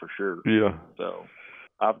by for sure. Yeah. So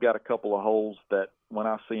I've got a couple of holes that when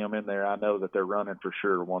I see them in there, I know that they're running for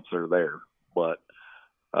sure once they're there. But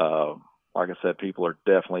like I said, people are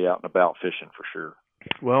definitely out and about fishing for sure.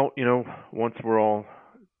 Well, once we're all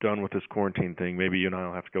done with this quarantine thing, maybe you and I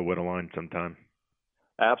will have to go wet a line sometime.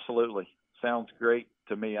 Absolutely. Sounds great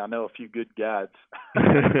to me. I know a few good guides.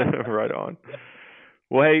 Right on.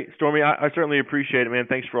 Well, hey, Stormy, I certainly appreciate it, man.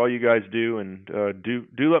 Thanks for all you guys do, and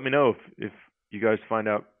do let me know if you guys find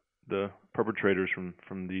out the perpetrators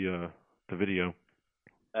from the video.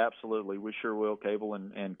 Absolutely. We sure will, Cable,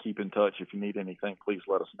 and keep in touch. If you need anything, please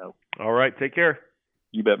let us know. All right. Take care.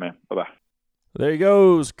 You bet, man. Bye-bye. There he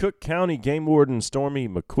goes, Cook County Game Warden Stormy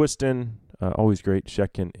McQuiston. Always great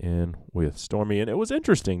checking in with Stormy. And it was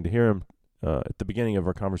interesting to hear him at the beginning of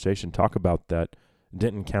our conversation talk about that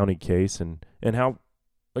Denton County case and how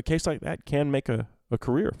a case like that can make a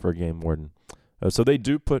career for a game warden. So they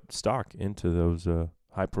do put stock into those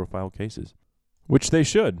high-profile cases, which they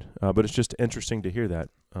should. But it's just interesting to hear that.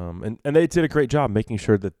 And they did a great job making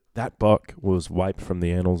sure that buck was wiped from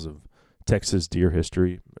the annals of Texas deer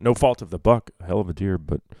history. No fault of the buck, a hell of a deer,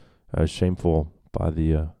 but shameful by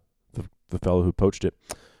the fellow who poached it.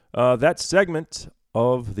 That segment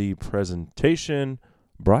of the presentation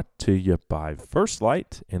brought to you by First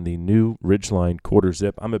Light and the new Ridgeline Quarter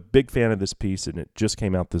Zip. I'm a big fan of this piece, and it just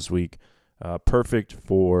came out this week. Perfect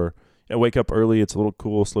for wake up early. It's a little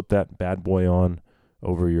cool. Slip that bad boy on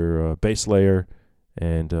over your base layer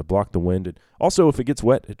and block the wind. And also, if it gets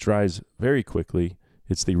wet, it dries very quickly.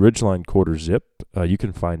 It's the Ridgeline Quarter Zip. You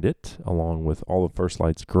can find it along with all of First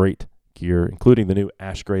Light's great gear, including the new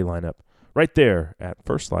Ash Gray lineup, right there at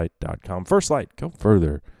firstlight.com. First Light, go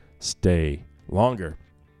further, stay longer.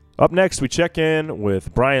 Up next, we check in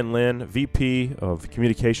with Brian Lynn, VP of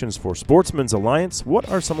Communications for Sportsman's Alliance. What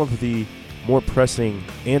are some of the more pressing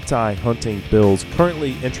anti-hunting bills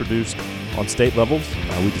currently introduced on state levels?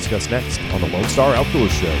 We discuss next on the Lone Star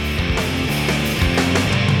Outdoors Show.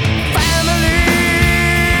 Family's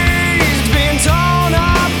been torn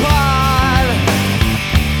apart.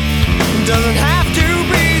 Doesn't have to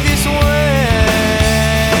be this way.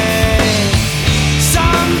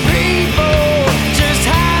 Some people just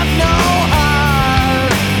have no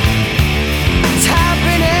heart. It's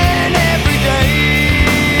happening every day.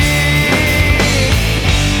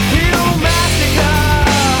 Kill massacre.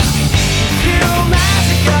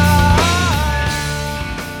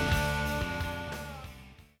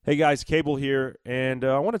 Hey guys, Cable here, and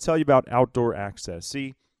I want to tell you about Outdoor Access.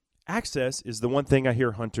 See, access is the one thing I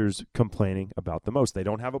hear hunters complaining about the most. They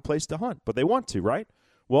don't have a place to hunt, but they want to, right?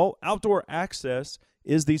 Well, Outdoor Access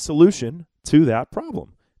is the solution to that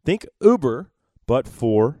problem. Think Uber, but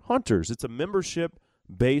for hunters. It's a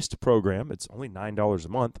membership-based program. It's only $9 a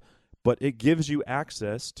month, but it gives you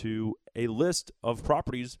access to a list of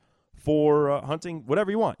properties for hunting whatever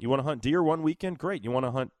you want. You want to hunt deer one weekend? Great. You want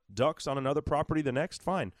to hunt ducks on another property the next?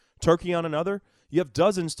 Fine. Turkey on another? You have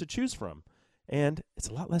dozens to choose from. And it's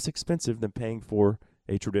a lot less expensive than paying for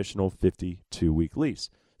a traditional 52-week lease.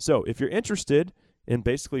 So if you're interested in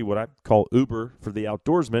basically what I call Uber for the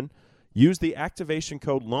outdoorsman, use the activation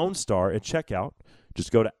code Lone Star at checkout.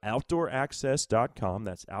 Just go to OutdoorAccess.com.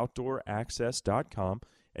 That's OutdoorAccess.com.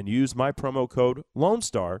 And use my promo code Lone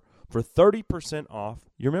Star for 30% off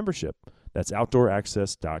your membership. That's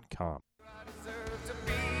OutdoorAccess.com.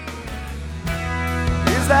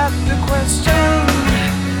 Is that the question?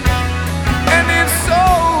 And it's so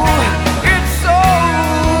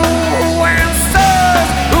answers,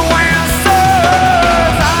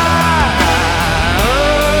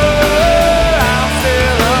 I'm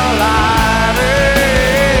still alive, I'm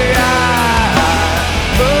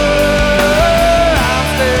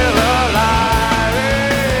still alive.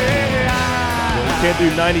 Well, we can't do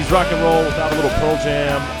 90s rock and roll without a little Pearl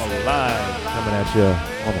Jam Alive coming at you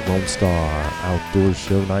on the Lone Star Outdoors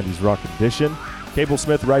Show 90s Rock Edition. Cable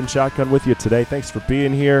Smith riding shotgun with you today. Thanks for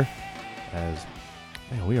being here. As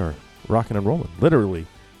man, we are rocking and rolling, literally.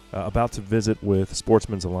 About to visit with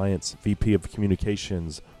Sportsman's Alliance VP of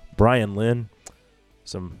Communications, Brian Lynn.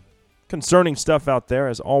 Some concerning stuff out there,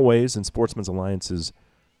 as always, and Sportsman's Alliance is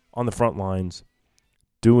on the front lines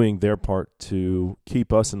doing their part to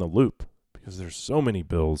keep us in the loop because there's so many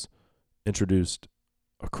bills introduced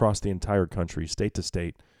across the entire country, state to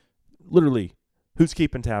state. Literally, who's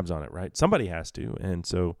keeping tabs on it, right? Somebody has to. And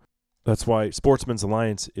so that's why Sportsman's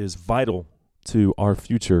Alliance is vital to our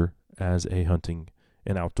future as a hunting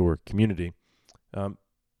and outdoor community.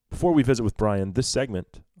 Before we visit with Brian, this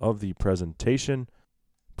segment of the presentation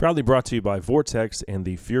Proudly brought to you by Vortex and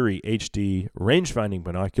the Fury HD range-finding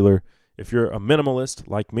binocular. If you're a minimalist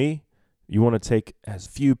like me, you want to take as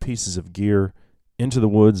few pieces of gear into the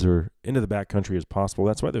woods or into the backcountry as possible.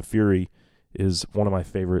 That's why the Fury is one of my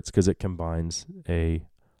favorites, because it combines a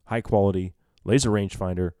high-quality laser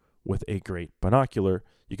rangefinder with a great binocular.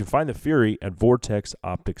 You can find the Fury at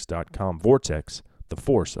vortexoptics.com. Vortex, the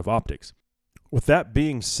force of optics. With that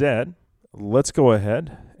being said, let's go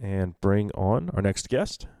ahead and bring on our next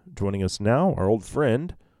guest. Joining us now, our old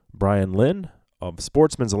friend, Brian Lynn of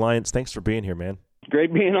Sportsman's Alliance. Thanks for being here, man.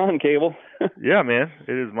 Great being on, Cable. Yeah, man,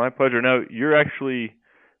 it is my pleasure. Now, you're actually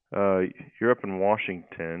you're up in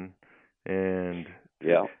Washington, and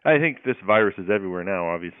Yeah. I think this virus is everywhere now,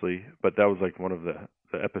 obviously, but that was like one of the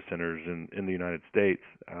epicenters in the United States.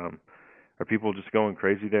 Are people just going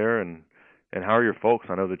crazy there, and how are your folks?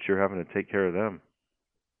 I know that you're having to take care of them.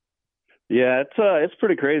 Yeah, it's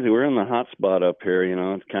pretty crazy. We're in the hot spot up here. You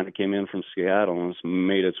know, it kind of came in from Seattle and it's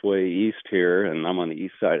made its way east here, and I'm on the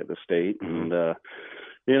east side of the state. Mm-hmm. And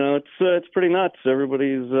you know, it's pretty nuts.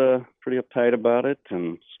 Everybody's pretty uptight about it,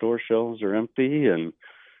 and store shelves are empty, and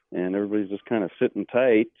everybody's just kind of sitting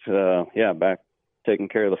tight. Back taking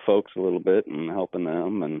care of the folks a little bit and helping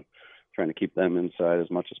them and trying to keep them inside as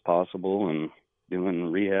much as possible and doing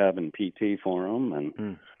rehab and PT for them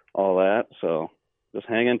and all that. So just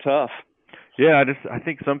hanging tough. Yeah, I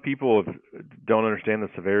think some people don't understand the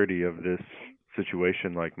severity of this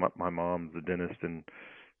situation. Like my mom's a dentist, and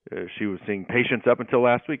she was seeing patients up until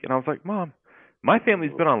last week, and I was like, Mom, my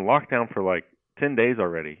family's been on lockdown for like 10 days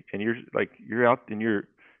already, and you're out and you're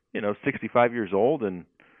 65 years old, and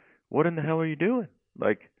what in the hell are you doing?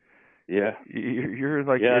 Like, yeah, you're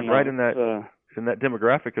like right in that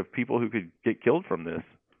demographic of people who could get killed from this.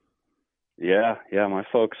 Yeah, my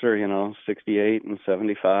folks are, 68 and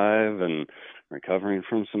 75 and recovering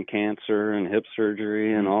from some cancer and hip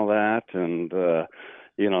surgery and all that. And,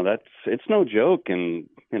 it's no joke. And,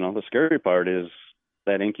 the scary part is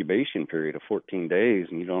that incubation period of 14 days,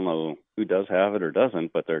 and you don't know who does have it or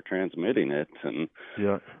doesn't, but they're transmitting it. And,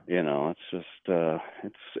 it's just,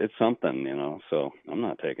 it's something, so I'm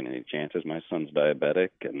not taking any chances. My son's diabetic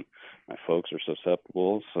and my folks are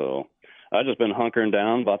susceptible. So I've just been hunkering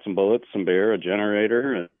down, bought some bullets, some beer, a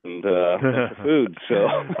generator, and bunch of food. So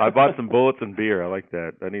I bought some bullets and beer. I like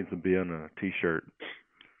that. That needs to be on a T-shirt.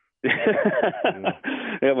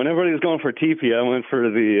 Yeah, when everybody was going for TP, I went for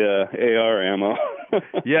the AR ammo.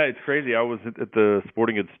 Yeah, it's crazy. I was at the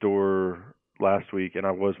sporting goods store last week, and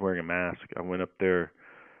I was wearing a mask. I went up there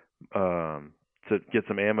to get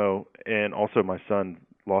some ammo, and also my son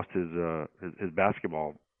lost his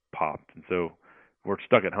basketball popped, and so we're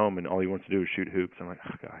stuck at home, and all he wants to do is shoot hoops. I'm like,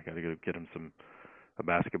 oh God, I got to go get him a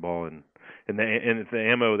basketball, and the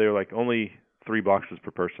ammo, they were like only 3 boxes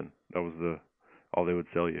per person. That was all they would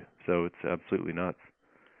sell you. So it's absolutely nuts.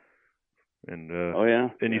 And oh yeah,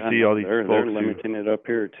 and you see all these they're folks limiting it up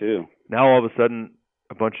here too. Now all of a sudden,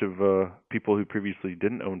 a bunch of people who previously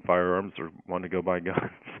didn't own firearms are wanting to go buy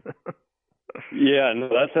guns. Yeah, no,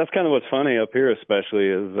 that's kind of what's funny up here, especially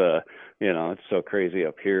is it's so crazy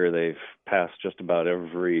up here. They've passed just about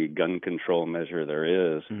every gun control measure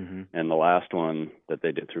there is, and the last one that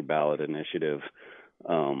they did through ballot initiative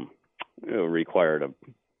required a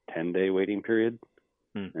 10-day waiting period.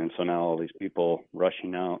 And so now all these people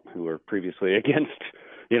rushing out who were previously against,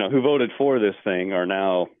 who voted for this thing are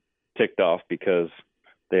now ticked off because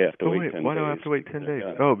they have to wait 10 days. Why do I have to wait 10 days?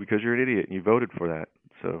 Oh, because you're an idiot and you voted for that.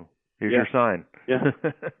 So here's your sign. Yeah.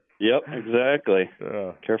 Yep, exactly.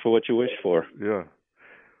 Careful what you wish for. Yeah.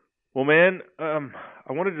 Well, man, I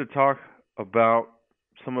wanted to talk about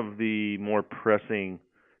some of the more pressing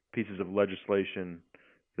pieces of legislation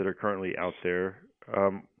that are currently out there.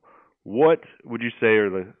 What would you say are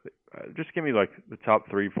just give me like the top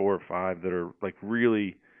 3, 4, or 5 that are like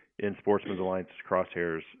really in Sportsman's Alliance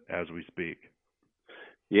crosshairs as we speak?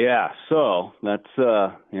 Yeah, so that's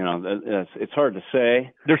it's hard to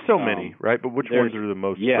say. There's so many, right? But which ones are the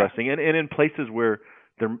most pressing, and in places where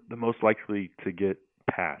they're the most likely to get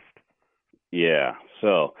passed? Yeah,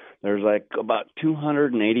 so there's like about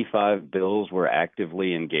 285 bills we're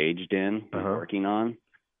actively engaged in and working on,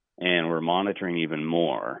 and we're monitoring even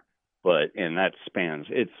more. And that spans,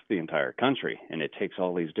 it's the entire country, and it takes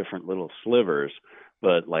all these different little slivers.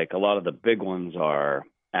 But like a lot of the big ones are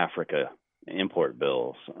Africa import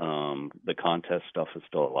bills. The contest stuff is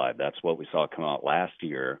still alive. That's what we saw come out last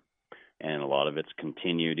year. And a lot of it's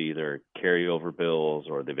continued either carryover bills,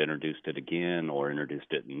 or they've introduced it again or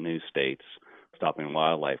introduced it in new states, stopping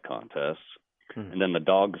wildlife contests. And then the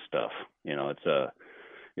dog stuff,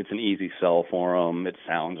 it's an easy sell for them. It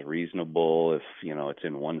sounds reasonable. If, it's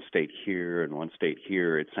in one state here and one state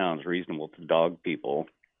here, it sounds reasonable to dog people,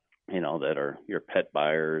 that are your pet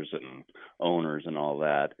buyers and owners and all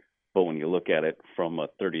that. But when you look at it from a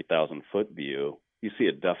 30,000-foot view, you see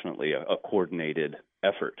it definitely a coordinated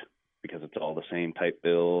effort, because it's all the same type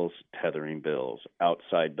bills, tethering bills,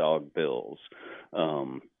 outside dog bills.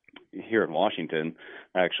 Here in Washington,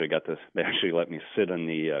 they actually let me sit on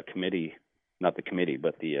the committee, not the committee,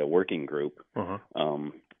 but the working group,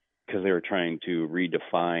 because they were trying to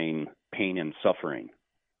redefine pain and suffering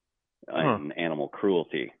and animal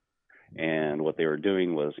cruelty. And what they were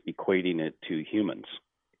doing was equating it to humans.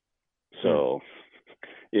 So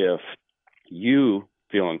if you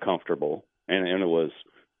feel uncomfortable, and it was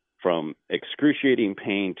from excruciating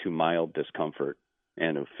pain to mild discomfort,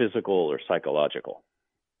 and physical or psychological.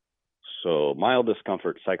 So mild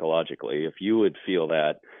discomfort psychologically, if you would feel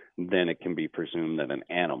that, then it can be presumed that an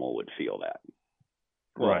animal would feel that.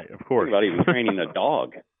 Well, right, of course. Think about even training a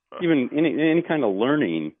dog. Even any kind of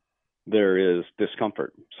learning, there is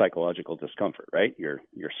discomfort, psychological discomfort, right? You're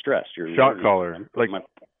stressed. You're shock collar.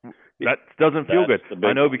 That doesn't feel good.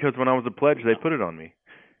 I know, because when I was a pledge, they put it on me.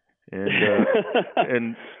 And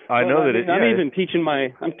and I know that I'm teaching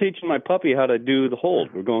my puppy how to do the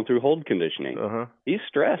hold. We're going through hold conditioning. He's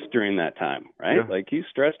stressed during that time, right? Yeah. Like, he's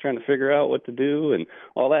stressed trying to figure out what to do and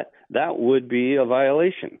all that. That would be a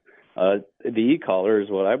violation. The e-collar is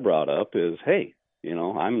what I brought up is, hey,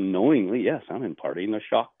 I'm knowingly, yes, I'm imparting a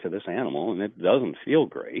shock to this animal, and it doesn't feel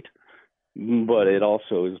great, but it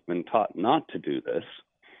also has been taught not to do this.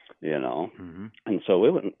 And so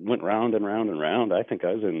it went round and round and round. I think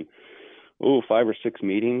I was in 5 or 6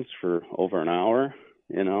 meetings for over an hour,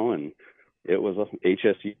 and it was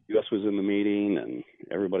HSUS was in the meeting, and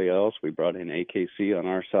everybody else. We brought in AKC on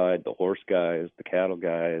our side, the horse guys, the cattle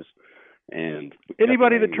guys, and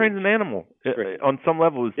anybody that trains an animal on some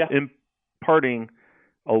level is imparting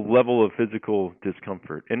a level of physical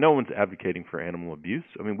discomfort. And no one's advocating for animal abuse.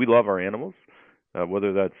 I mean, we love our animals,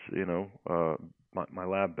 whether that's my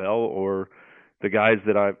lab Bell or the guys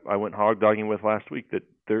that I went hog dogging with last week, that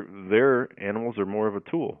their animals are more of a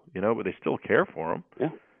tool, but they still care for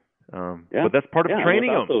them. But that's part of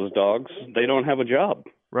training them. Those dogs, they don't have a job.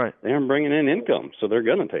 Right. They aren't bringing in income, so they're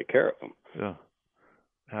going to take care of them. Yeah.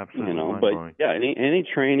 Absolutely. But any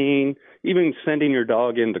training, even sending your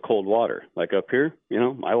dog into cold water, like up here,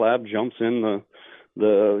 my lab jumps in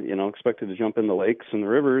the expected to jump in the lakes and the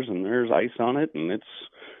rivers, and there's ice on it, and it's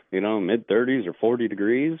mid-30s or 40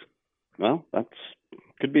 degrees. Well,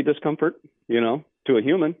 could be discomfort, to a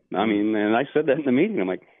human. I mean, and I said that in the meeting. I'm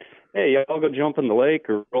like, hey, y'all go jump in the lake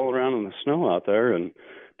or roll around in the snow out there and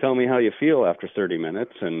tell me how you feel after 30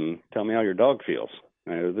 minutes, and tell me how your dog feels.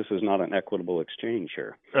 This is not an equitable exchange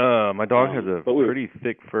here. My dog has a pretty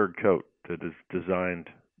thick furred coat that is designed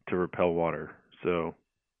to repel water. So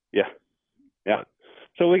yeah.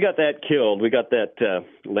 So we got that killed. We got that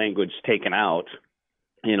language taken out.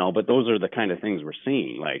 But those are the kind of things we're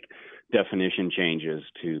seeing, like definition changes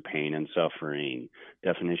to pain and suffering,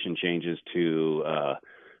 definition changes to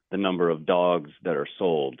the number of dogs that are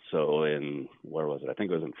sold. So where was it? I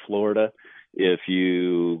think it was in Florida. If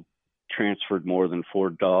you transferred more than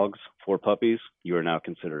 4 puppies, you are now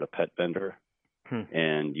considered a pet vendor,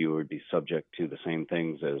 and you would be subject to the same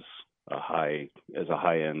things as a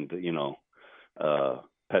high-end,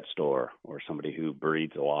 pet store or somebody who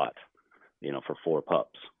breeds a lot, for 4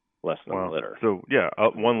 pups, less than a litter. So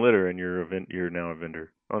 1 litter and you're now a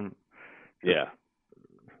vendor.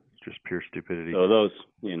 Just pure stupidity. So those,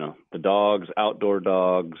 the dogs, outdoor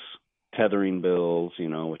dogs, tethering bills,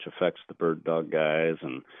 which affects the bird dog guys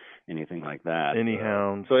and anything like that. Any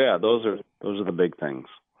hounds. So those are the big things.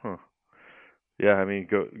 Yeah, I mean,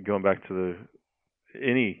 going back to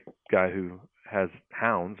any guy who has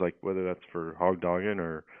hounds, like whether that's for hog dogging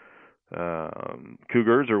or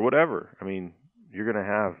cougars or whatever. I mean, you're going to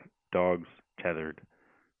have dogs tethered,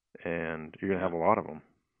 and you're going to have a lot of them.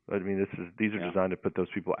 I mean, these are designed to put those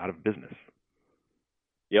people out of business.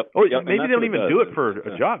 Yep. Or maybe they don't even do it for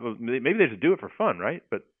a job. Maybe they just do it for fun, right?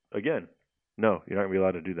 But again, no, you're not going to be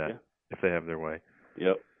allowed to do that if they have their way.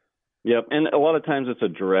 Yep. And a lot of times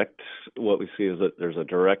what we see is that there's a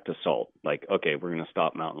direct assault. Like, okay, we're going to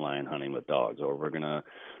stop mountain lion hunting with dogs, or we're going to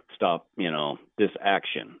stop, this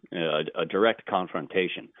action, a direct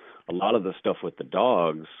confrontation. A lot of the stuff with the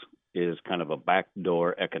dogs is kind of a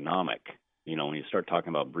backdoor economic. When you start talking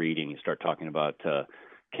about breeding, you start talking about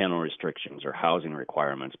kennel restrictions or housing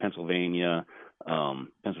requirements. Pennsylvania,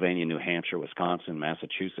 New Hampshire, Wisconsin,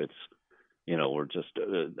 Massachusetts, we're just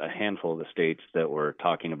a handful of the states that were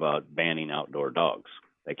talking about banning outdoor dogs.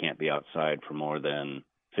 They can't be outside for more than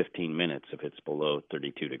 15 minutes if it's below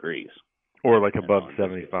 32 degrees. Or like And above on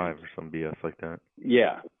 75 or some BS like that.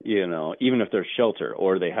 Yeah, even if there's shelter,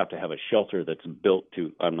 or they have to have a shelter that's built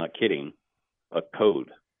to, I'm not kidding, a code.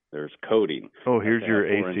 There's coding. Oh, here's They your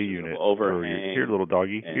have 4 AC inches unit. of overhang. Here, little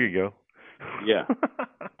doggy. Here you go. Yeah.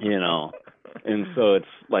 And so it's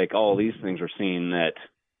like all these things we're seeing that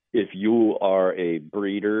if you are a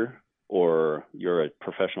breeder or you're a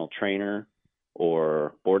professional trainer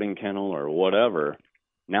or boarding kennel or whatever,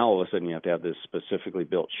 now all of a sudden you have to have this specifically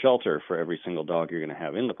built shelter for every single dog you're going to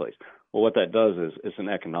have in the place. Well, what that does is it's an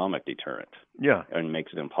economic deterrent. Yeah. And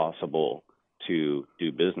makes it impossible to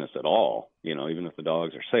do business at all. Even if the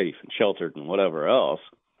dogs are safe and sheltered and whatever else,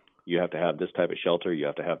 you have to have this type of shelter. You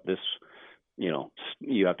have to have this,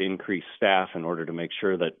 you have to increase staff in order to make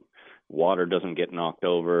sure that water doesn't get knocked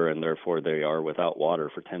over and therefore they are without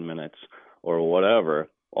water for 10 minutes or whatever.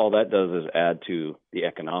 All that does is add to the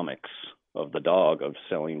economics of the dog, of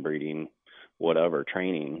selling, breeding, whatever,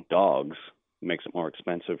 training dogs. It makes it more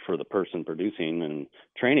expensive for the person producing and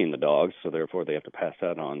training the dogs, so therefore they have to pass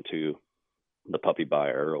that on to the puppy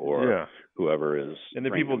buyer or whoever is. And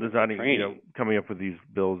the people designing, coming up with these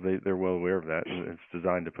bills, they're well aware of that. And it's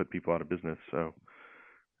designed to put people out of business. So.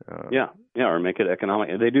 Or make it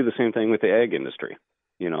economic. They do the same thing with the egg industry.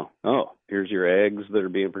 Here's your eggs that are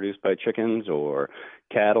being produced by chickens or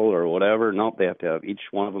cattle or whatever. Nope, they have to have, each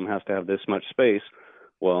one of them has to have this much space.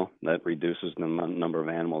 Well, that reduces the number of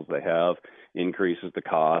animals they have, increases the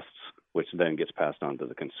costs, which then gets passed on to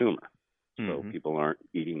the consumer. So people aren't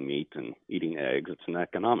eating meat and eating eggs. It's an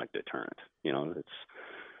economic deterrent.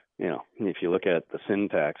 If you look at the sin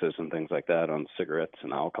taxes and things like that on cigarettes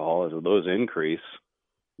and alcohol, as those increase,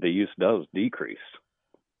 the use does decrease.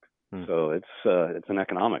 So it's an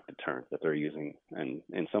economic deterrent that they're using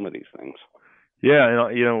in some of these things. Yeah,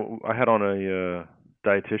 and I had on a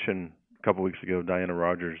dietitian a couple weeks ago, Diana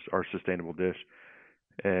Rogers, our Sustainable Dish,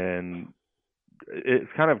 and it's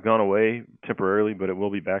kind of gone away temporarily, but it will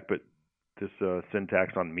be back. But this sin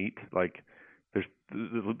tax on meat, like there's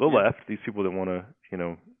the left, these people that want to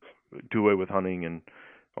do away with hunting and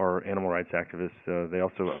are animal rights activists, they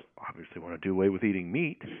also obviously want to do away with eating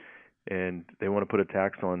meat. And they want to put a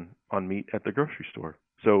tax on meat at the grocery store.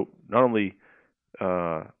 So not only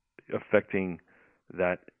affecting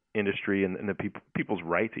that industry and the people's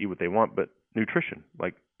right to eat what they want, but nutrition.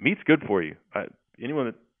 Like meat's good for you. Anyone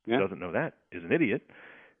that doesn't know that is an idiot.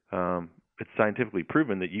 It's scientifically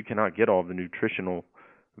proven that you cannot get all of the nutritional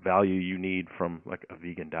value you need from like a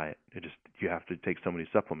vegan diet. You have to take so many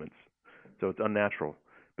supplements. So it's unnatural.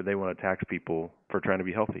 But they want to tax people for trying to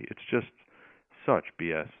be healthy. It's just such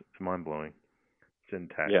BS. It's mind-blowing. Sin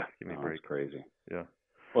tax. Yeah, Give me a break. It's crazy. Yeah.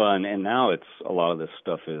 Well, and now it's a lot of this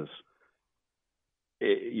stuff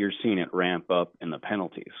you're seeing it ramp up in the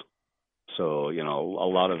penalties. So, a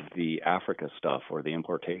lot of the Africa stuff or the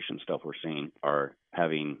importation stuff we're seeing are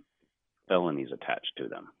having felonies attached to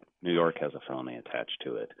them. New York has a felony attached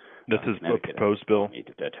to it. This is a proposed bill?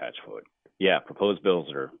 Attached to it. Yeah, proposed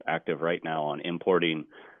bills are active right now on importing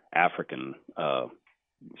African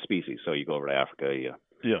species. So you go over to Africa,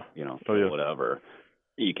 whatever,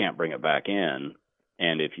 you can't bring it back in.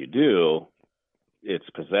 And if you do, it's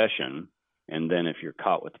possession. And then if you're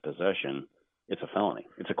caught with the possession, it's a felony.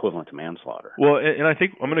 It's equivalent to manslaughter. Well, and I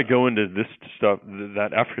think I'm going to go into this stuff,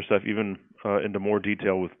 that Africa stuff, even into more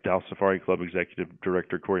detail with Dallas Safari Club Executive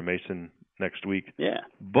Director Corey Mason next week. Yeah.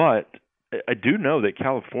 But I do know that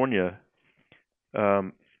California,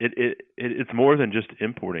 it's more than just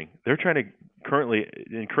importing. They're trying to currently,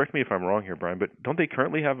 and correct me if I'm wrong here, Brian, but don't they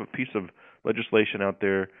currently have a piece of legislation out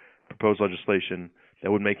there, proposed legislation,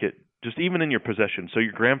 that would make it just even in your possession? So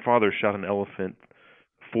your grandfather shot an elephant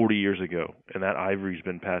 40 years ago, and that ivory's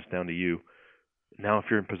been passed down to you. Now, if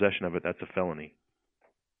you're in possession of it, that's a felony.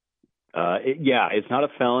 It's not a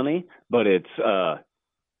felony, but it's a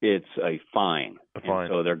fine. A fine. And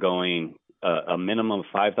so they're going a minimum of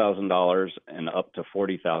 $5,000 and up to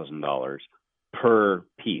 $40,000 per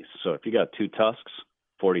piece. So if you got 2 tusks,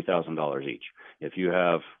 $40,000 each. If you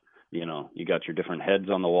have, you got your different heads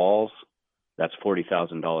on the walls, that's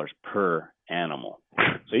 $40,000 per animal.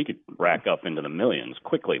 So you could rack up into the millions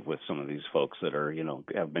quickly with some of these folks that are,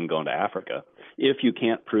 have been going to Africa. If you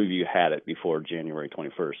can't prove you had it before January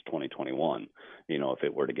 21st, 2021, if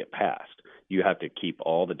it were to get passed, you have to keep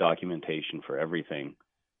all the documentation for everything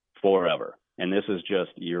forever. And this is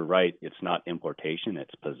just, you're right, it's not importation,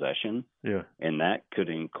 it's possession. Yeah. And that could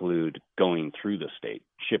include going through the state,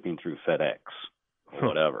 shipping through FedEx, or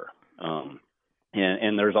whatever.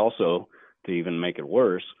 And there's also, to even make it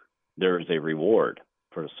worse, there is a reward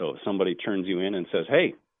so if somebody turns you in and says,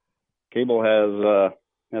 "Hey, Cable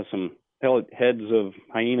has some heads of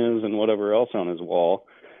hyenas and whatever else on his wall,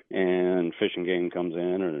 and Fish and Game comes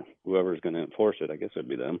in, or whoever's going to enforce it, I guess it'd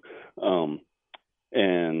be them,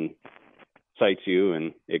 and cites you,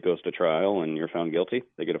 and it goes to trial, and you're found guilty,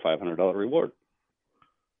 they get a $500 reward.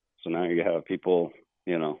 So now you have people,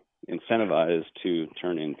 incentivized to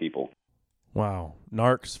turn in people. Wow.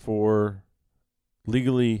 Narcs for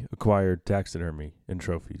legally acquired taxidermy and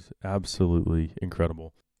trophies. Absolutely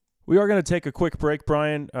incredible. We are going to take a quick break,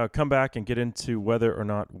 Brian, come back and get into whether or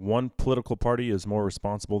not one political party is more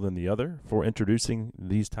responsible than the other for introducing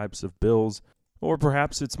these types of bills, or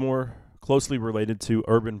perhaps it's more closely related to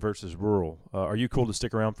urban versus rural. Are you cool to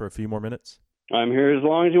stick around for a few more minutes? I'm here as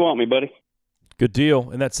long as you want me, buddy. Good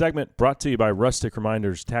deal. And that segment brought to you by Rustic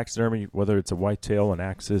Reminders Taxidermy, whether it's a whitetail, an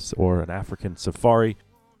axis, or an African safari.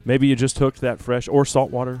 Maybe you just hooked that fresh or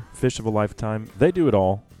saltwater fish of a lifetime. They do it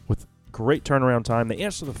all with great turnaround time. They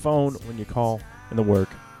answer the phone when you call, and the work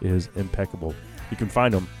is impeccable. You can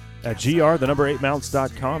find them at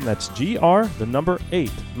gr8mounts.com. That's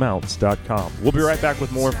gr8mounts.com. We'll be right back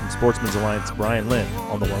with more from Sportsman's Alliance Brian Lynn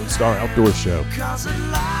on the Lone Star Outdoors Show. 'Cause it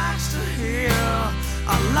likes to hear,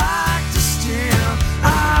 I like to steer.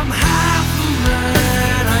 I'm half the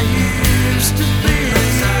man I used to be.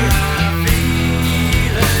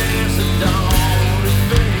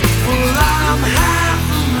 Well, I'm half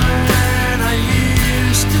the man I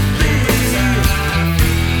used to be.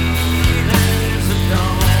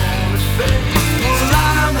 Well,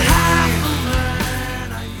 I'm half the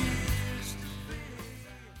man I used to be.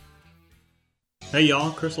 Hey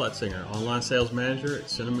y'all, Chris Letzinger, online sales manager at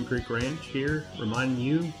Cinnamon Creek Ranch here, reminding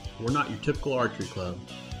you we're not your typical archery club.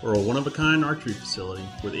 We're a one-of-a-kind archery facility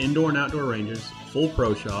with indoor and outdoor ranges, full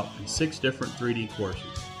pro shop, and 6 different 3D courses.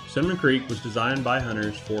 Cinnamon Creek was designed by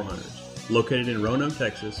hunters for hunters. Located in Roanoke,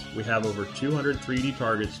 Texas, we have over 200 3D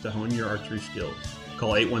targets to hone your archery skills.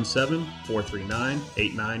 Call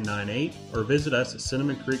 817-439-8998 or visit us at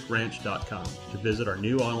cinnamoncreekranch.com to visit our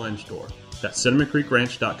new online store. That's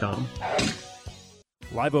cinnamoncreekranch.com.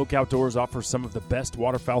 Live Oak Outdoors offers some of the best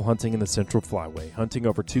waterfowl hunting in the Central Flyway, hunting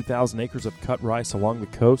over 2,000 acres of cut rice along the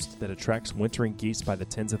coast that attracts wintering geese by the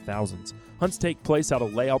tens of thousands. Hunts take place out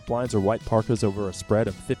of layout blinds or white parkas over a spread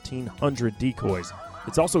of 1,500 decoys.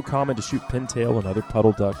 It's also common to shoot pintail and other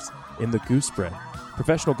puddle ducks in the goose spread.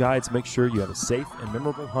 Professional guides make sure you have a safe and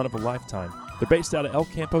memorable hunt of a lifetime. They're based out of El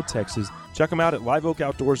Campo, Texas. Check them out at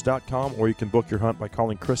liveoakoutdoors.com, or you can book your hunt by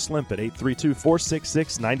calling Chris Slimp at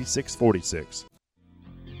 832-466-9646.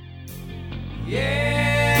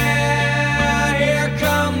 Yeah, here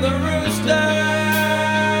come the rooster.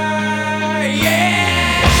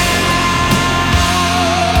 Yeah,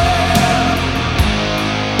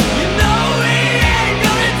 you know he ain't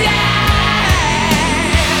gonna die.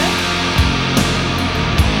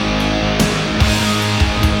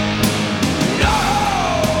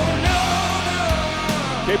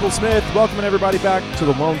 No. Cable Smith, welcoming everybody back to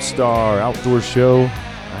the Lone Star Outdoor Show,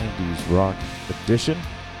 90s Rock Edition.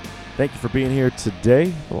 Thank you for being here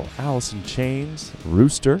today. Little Alice in Chains,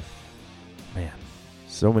 Rooster. Man,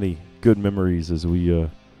 so many good memories as we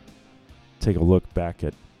take a look back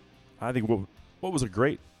at, I think, what was a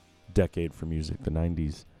great decade for music, the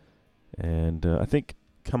 90s. And I think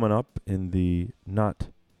coming up in the not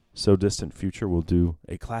so distant future, we'll do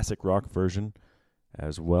a classic rock version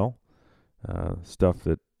as well. Stuff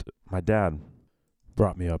that my dad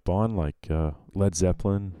brought me up on, like Led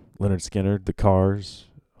Zeppelin, Lynyrd Skynyrd, The Cars,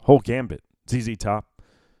 whole gambit, ZZ Top.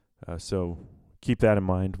 So keep that in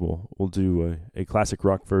mind. We'll do a classic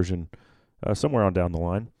rock version somewhere on down the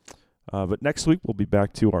line. But next week we'll be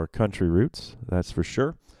back to our country roots, that's for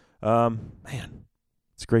sure. Man,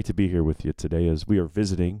 it's great to be here with you today as we are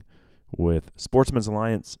visiting with Sportsman's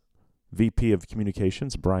Alliance VP of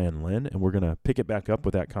Communications, Brian Lynn, and we're going to pick it back up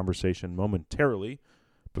with that conversation momentarily.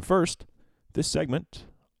 But first, this segment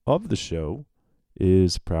of the show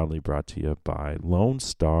is proudly brought to you by Lone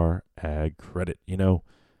Star Ag Credit. You know,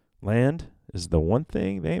 land is the one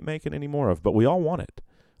thing they ain't making any more of, but we all want it.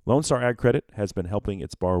 Lone Star Ag Credit has been helping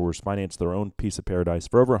its borrowers finance their own piece of paradise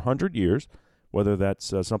for over 100 years, whether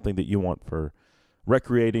that's something that you want for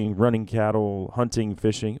recreating, running cattle, hunting,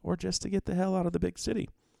 fishing, or just to get the hell out of the big city.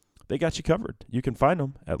 They got you covered. You can find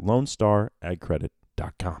them at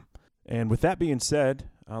LoneStarAgCredit.com. And with that being said,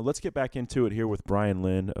 let's get back into it here with Brian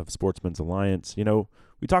Lynn of Sportsman's Alliance. You know,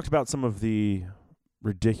 we talked about some of the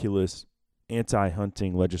ridiculous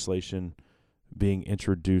anti-hunting legislation being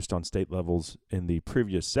introduced on state levels in the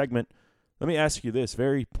previous segment. Let me ask you this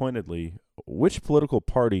very pointedly. Which political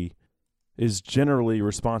party is generally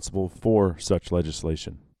responsible for such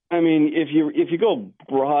legislation? I mean, if you go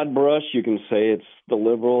broad brush, you can say it's the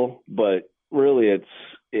liberal, but really it's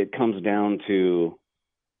it comes down to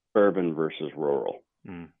urban versus rural.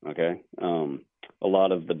 Okay, a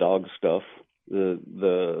lot of the dog stuff,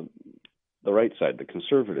 the right side, the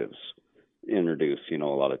conservatives introduce, a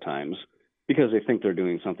lot of times because they think they're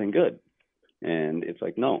doing something good, and it's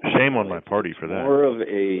like, no, shame on my party for that.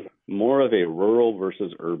 More of a rural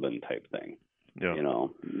versus urban type thing. Yeah.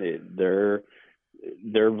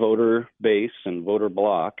 Their voter base and voter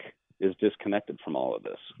block is disconnected from all of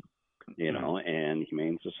this, and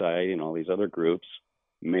Humane Society and all these other groups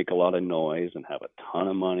make a lot of noise and have a ton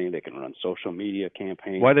of money. They can run social media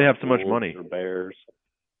campaigns. Why they have so much money? For bears?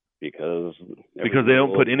 Because they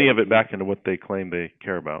don't put any of it back into what they claim they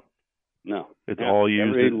care about. No. It's all used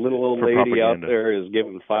Every little old for lady propaganda. out there is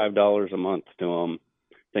giving $5 a month to them,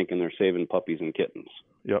 thinking they're saving puppies and kittens.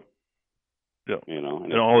 Yep. And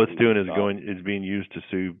all it's doing is being used to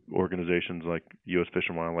sue organizations like U.S. Fish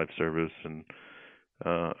and Wildlife Service and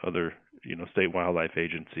other, state wildlife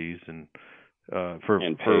agencies and for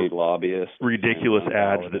paid lobbyists, ridiculous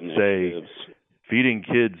ads that say feeding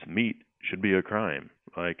kids meat should be a crime.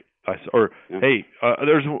 Like hey,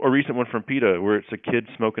 there's a recent one from PETA where it's a kid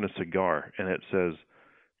smoking a cigar and it says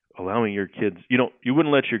allowing your kids, you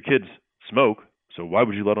wouldn't let your kids smoke, so why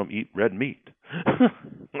would you let them eat red meat?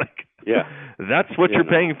 That's what you're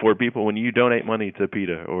paying for, people, when you donate money to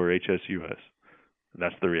PETA or HSUS.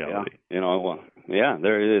 That's the reality.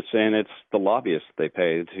 They're saying it's the lobbyists they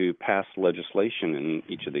pay to pass legislation in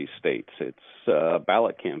each of these states. It's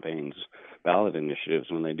ballot campaigns, ballot initiatives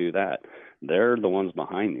when they do that. They're the ones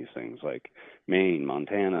behind these things, like Maine,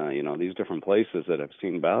 Montana, these different places that have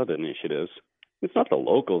seen ballot initiatives. It's not the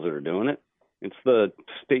locals that are doing it. It's the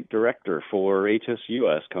state director for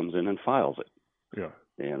HSUS comes in and files it. Yeah.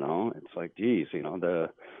 It's like, geez, in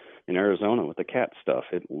Arizona with the cat stuff,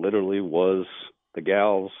 it literally was the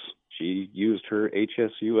gal's, she used her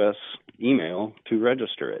HSUS email to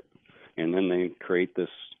register it. And then they create this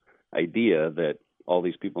idea that all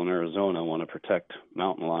these people in Arizona want to protect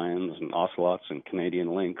mountain lions and ocelots and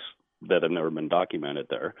Canadian lynx that have never been documented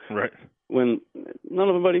there. Right. When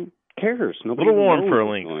nobody cares. Nobody a little warm knows for a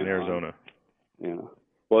what's lynx going in Arizona. on.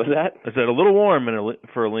 What was that? I said a little warm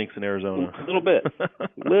for a lynx in Arizona. A little bit.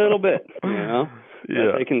 Yeah.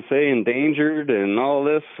 They can say endangered and all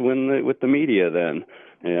this with the media then,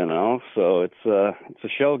 so it's a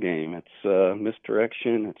shell game. It's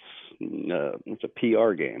misdirection. It's a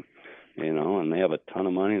PR game, and they have a ton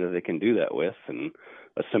of money that they can do that with and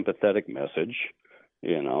a sympathetic message,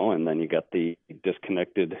 and then you got the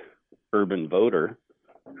disconnected urban voter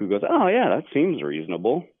who goes, oh yeah, that seems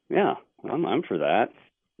reasonable. Yeah, I'm for that.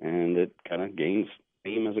 And it kind of gains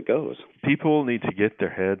steam as it goes. People need to get their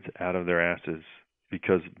heads out of their asses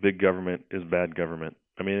because big government is bad government.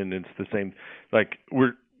 I mean, and it's the same. Like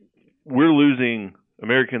we're losing.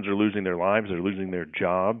 Americans are losing their lives. They're losing their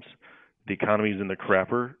jobs. The economy's in the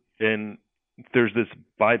crapper, and there's this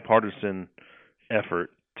bipartisan effort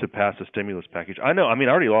to pass a stimulus package. I know. I mean,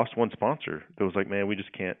 I already lost one sponsor that was like, man, we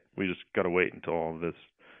just can't. We just got to wait until all of this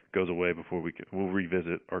goes away before we'll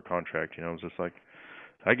revisit our contract. I was just like,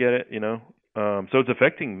 I get it, So it's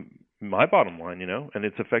affecting my bottom line, and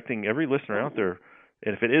it's affecting every listener out there.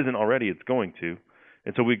 And if it isn't already, it's going to.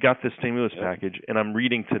 And so we got this stimulus package, and I'm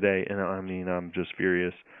reading today, and I'm just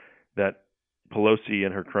furious that Pelosi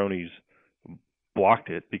and her cronies blocked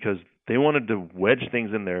it because they wanted to wedge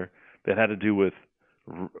things in there that had to do with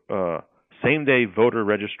same-day voter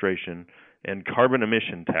registration and carbon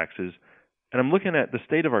emission taxes. And I'm looking at the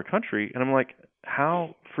state of our country, and I'm like,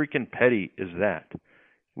 how freaking petty is that?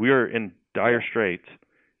 We are in dire straits,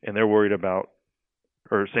 and they're worried about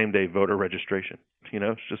same-day voter registration.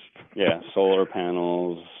 It's just solar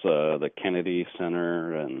panels, the Kennedy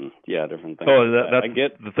Center, and different things. Oh, I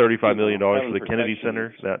get the $35 million for the Kennedy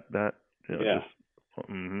Center.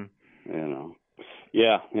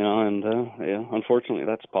 Unfortunately,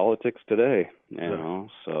 that's politics today.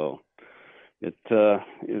 So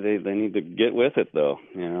they need to get with it, though.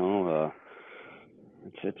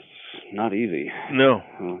 It's not easy. No,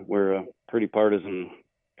 we're a pretty partisan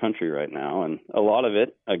country right now, and a lot of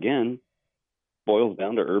it, again, boils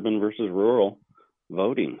down to urban versus rural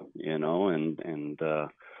voting, and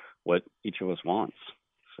what each of us wants.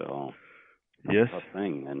 So yes, that's a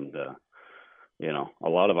thing, and a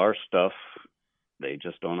lot of our stuff they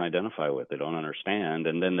just don't identify with, they don't understand,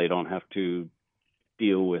 and then they don't have to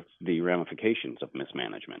deal with the ramifications of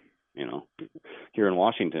mismanagement. Here in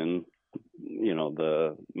Washington,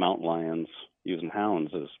 the mountain lions using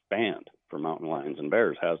hounds is banned for mountain lions and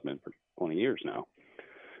bears, has been for 20 years now.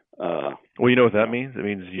 Well, you know what that means? It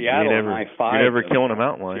means you're never killing a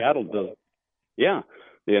mountain lion. Seattle does. Yeah.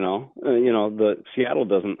 The Seattle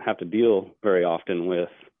doesn't have to deal very often with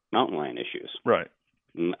mountain lion issues. Right.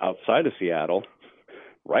 And outside of Seattle,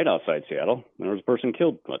 right outside Seattle, there was a person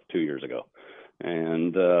killed 2 years ago.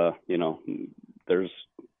 And, there's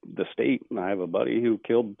the state. I have a buddy who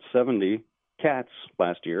killed 70 cats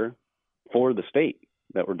last year for the state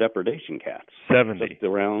that were depredation cats. 70. Just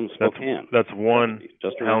around Spokane. That's one 70,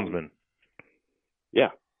 just around, houndsman. Yeah.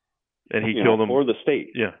 And he killed them. For the state.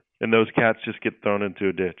 Yeah. And those cats just get thrown into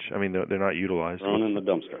a ditch. I mean, they're not utilized. Thrown in the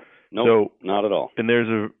dumpster. Nope, not at all. And there's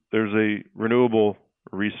a renewable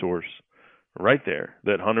resource right there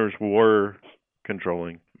that hunters were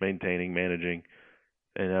controlling, maintaining, managing,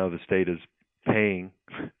 and now the state is paying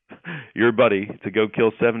your buddy to go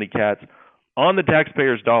kill 70 cats on the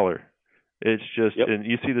taxpayer's dollar. It's just, and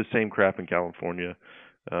you see the same crap in California,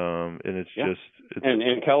 and it's just. And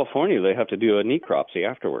in California, they have to do a necropsy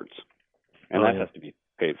afterwards, and that has to be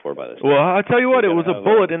paid for by the state. Well, I'll tell you what, it was a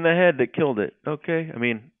bullet in the head that killed it. Okay, I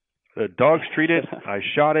mean, the dog's treated. I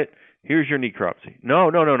shot it. Here's your necropsy.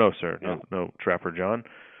 No, sir. No, Trapper John.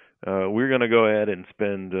 We're going to go ahead and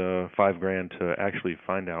spend $5,000 to actually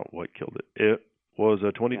find out what killed it. It was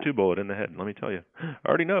a 22 bullet in the head. Let me tell you, I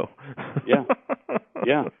already know.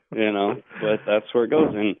 Yeah, but that's where it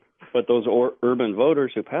goes. But those urban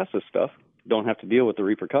voters who pass this stuff don't have to deal with the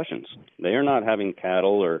repercussions. They are not having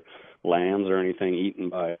cattle or lambs or anything eaten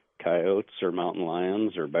by coyotes or mountain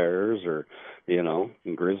lions or bears or,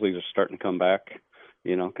 and grizzlies are starting to come back,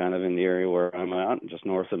 kind of in the area where I'm at, just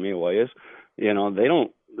north of me a ways.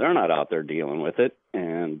 They're not out there dealing with it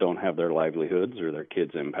and don't have their livelihoods or their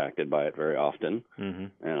kids impacted by it very often. Mm-hmm.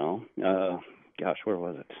 Where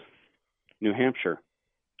was it? New Hampshire.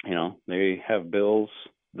 They have bills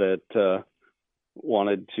that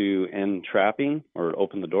wanted to end trapping or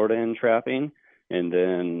open the door to end trapping and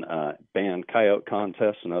then ban coyote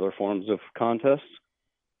contests and other forms of contests.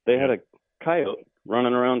 They had a coyote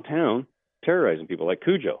running around town terrorizing people like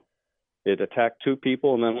Cujo. It attacked 2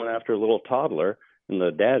 people and then went after a little toddler, and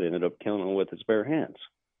the dad ended up killing him with his bare hands.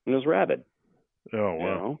 And it was rabid. Oh,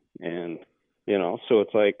 wow. And, so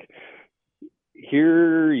it's like,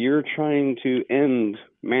 here you're trying to end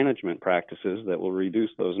management practices that will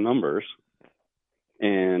reduce those numbers,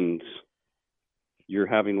 and you're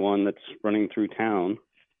having one that's running through town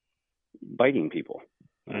biting people.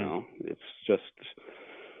 It's just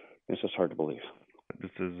hard to believe.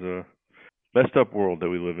 This is a messed up world that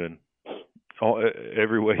we live in.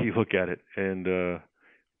 Every way you look at it, and we'll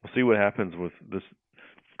see what happens with this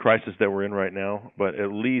crisis that we're in right now. But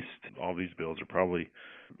at least all these bills are probably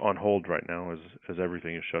on hold right now as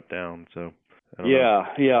everything is shut down. So a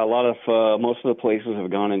lot of most of the places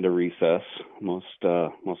have gone into recess. Most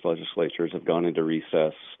legislatures have gone into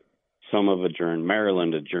recess. Some have adjourned.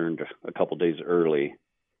 Maryland adjourned a couple days early,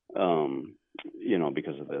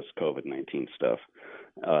 because of this COVID-19 stuff.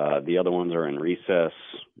 The other ones are in recess. A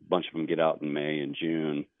bunch of them get out in May and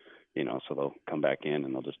June, so they'll come back in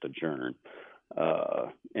and they'll just adjourn.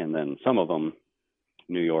 And then some of them,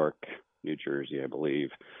 New York, New Jersey, I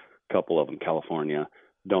believe, a couple of them, California,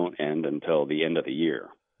 don't end until the end of the year,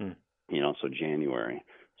 so January.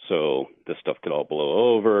 So this stuff could all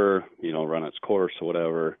blow over, run its course or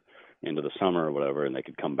whatever, into the summer or whatever, and they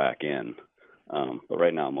could come back in. But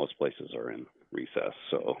right now, most places are in recess.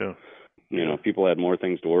 So, people had more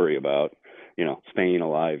things to worry about, staying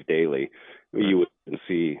alive daily. You wouldn't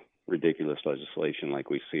see ridiculous legislation like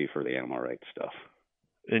we see for the animal rights stuff.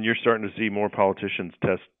 And you're starting to see more politicians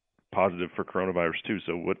test positive for coronavirus too.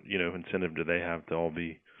 So what, incentive do they have to all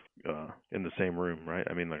be in the same room, right?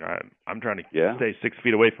 I mean, like I'm trying to stay 6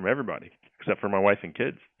 feet away from everybody except for my wife and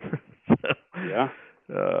kids. Man.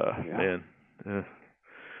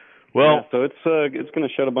 So it's going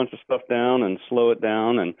to shut a bunch of stuff down and slow it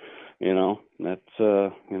down, and that's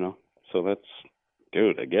so that's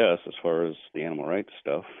good, I guess, as far as the animal rights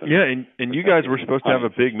stuff. And you guys were supposed to have a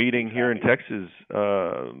big meeting here in Texas,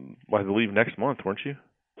 I believe next month, weren't you?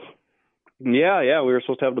 Yeah, we were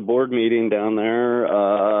supposed to have the board meeting down there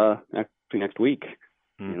next week.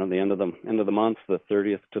 The end of the month, the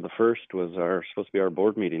 30th to the 1st was supposed to be our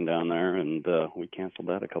board meeting down there, and we canceled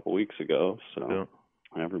that a couple weeks ago. So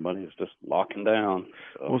everybody's just locking down.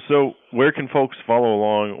 So where can folks follow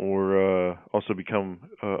along or also become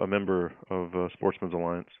a member of Sportsman's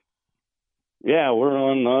Alliance? Yeah, we're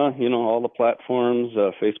on all the platforms,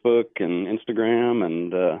 Facebook and Instagram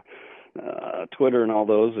and Twitter and all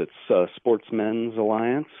those. It's Sportsmen's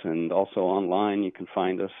Alliance, and also online you can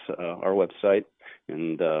find us, our website,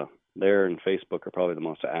 and there and Facebook are probably the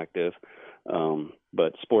most active.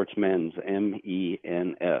 But Sportsmen's,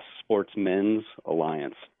 MENS,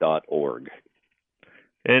 sportsmensalliance.org.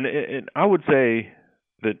 And I would say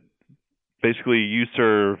that basically you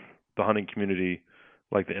serve the hunting community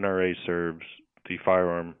like the NRA serves the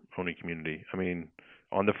firearm owning community. I mean,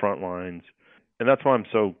 on the front lines. And that's why I'm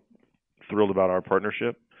so thrilled about our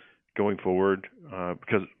partnership going forward,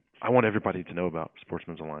 because I want everybody to know about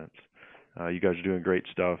Sportsmen's Alliance. You guys are doing great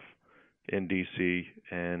stuff in D.C.,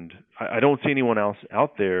 and I don't see anyone else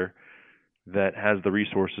out there that has the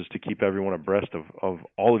resources to keep everyone abreast of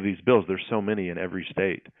all of these bills. There's so many in every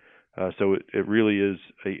state. So it really is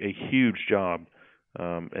a huge job,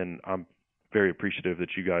 and I'm very appreciative that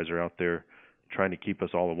you guys are out there trying to keep us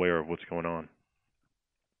all aware of what's going on.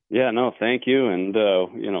 Yeah, no, thank you. And,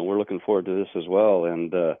 we're looking forward to this as well.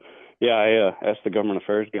 And, I asked the government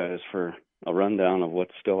affairs guys for a rundown of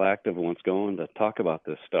what's still active and what's going to talk about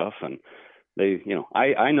this stuff. And they,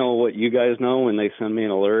 I know what you guys know when they send me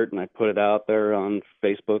an alert and I put it out there on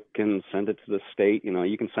Facebook and send it to the state.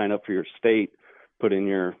 You can sign up for your state, put in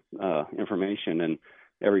your information, and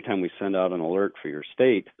every time we send out an alert for your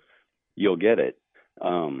state, you'll get it.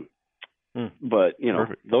 But,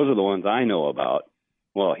 Perfect. Those are the ones I know about.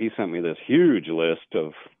 Well, he sent me this huge list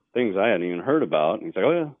of things I hadn't even heard about. And he's like,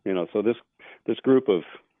 oh, yeah. So this group of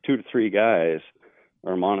 2 to 3 guys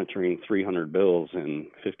are monitoring 300 bills in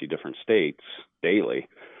 50 different states daily,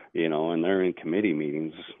 and they're in committee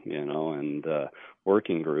meetings, and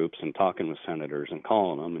working groups and talking with senators and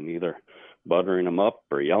calling them and either buttering them up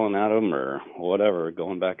or yelling at them or whatever,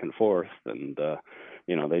 going back and forth. And,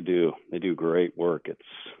 they do great work.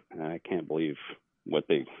 I can't believe what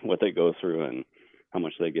they go through and how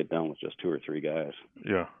much they get done with just 2 or 3 guys.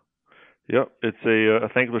 Yeah. Yep. It's a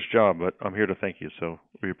thankless job, but I'm here to thank you, so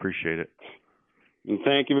we appreciate it. And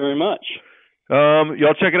thank you very much.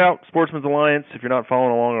 Y'all check it out, Sportsmen's Alliance. If you're not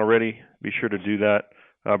following along already, be sure to do that.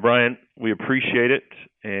 Brian, we appreciate it,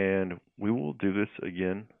 and we will do this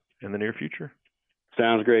again in the near future.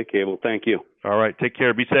 Sounds great, Cable. Thank you. All right. Take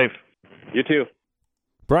care. Be safe. You too.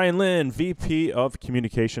 Brian Lynn, VP of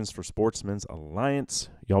Communications for Sportsmen's Alliance.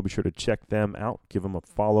 Y'all be sure to check them out. Give them a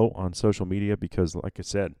follow on social media because, like I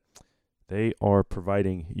said, they are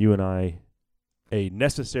providing you and I a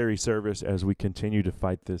necessary service as we continue to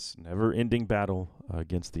fight this never-ending battle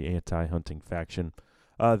against the anti-hunting faction.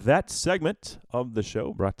 That segment of the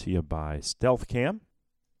show brought to you by Stealth Cam.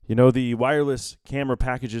 The wireless camera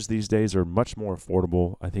packages these days are much more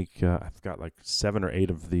affordable. I think I've got like 7 or 8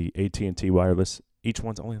 of the AT&T wireless. Each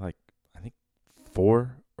one's only like, I think, $4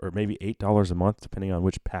 or maybe $8 a month, depending on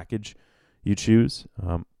which package you choose.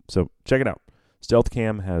 So check it out. Stealth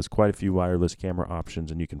Cam has quite a few wireless camera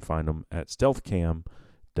options, and you can find them at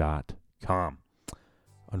stealthcam.com.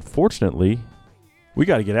 Unfortunately, we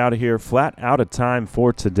got to get out of here. Flat out of time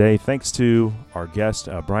for today. Thanks to our guest,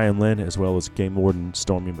 Brian Lynn, as well as Game Warden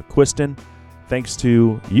Stormy McQuiston. Thanks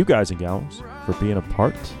to you guys and gals for being a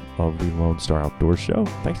part of the Lone Star Outdoors Show.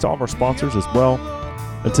 Thanks to all of our sponsors as well.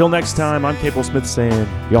 Until next time, I'm Cable Smith saying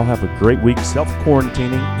y'all have a great week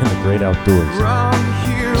self-quarantining in the great outdoors. Around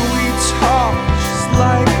here we talk just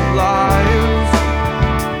like liars.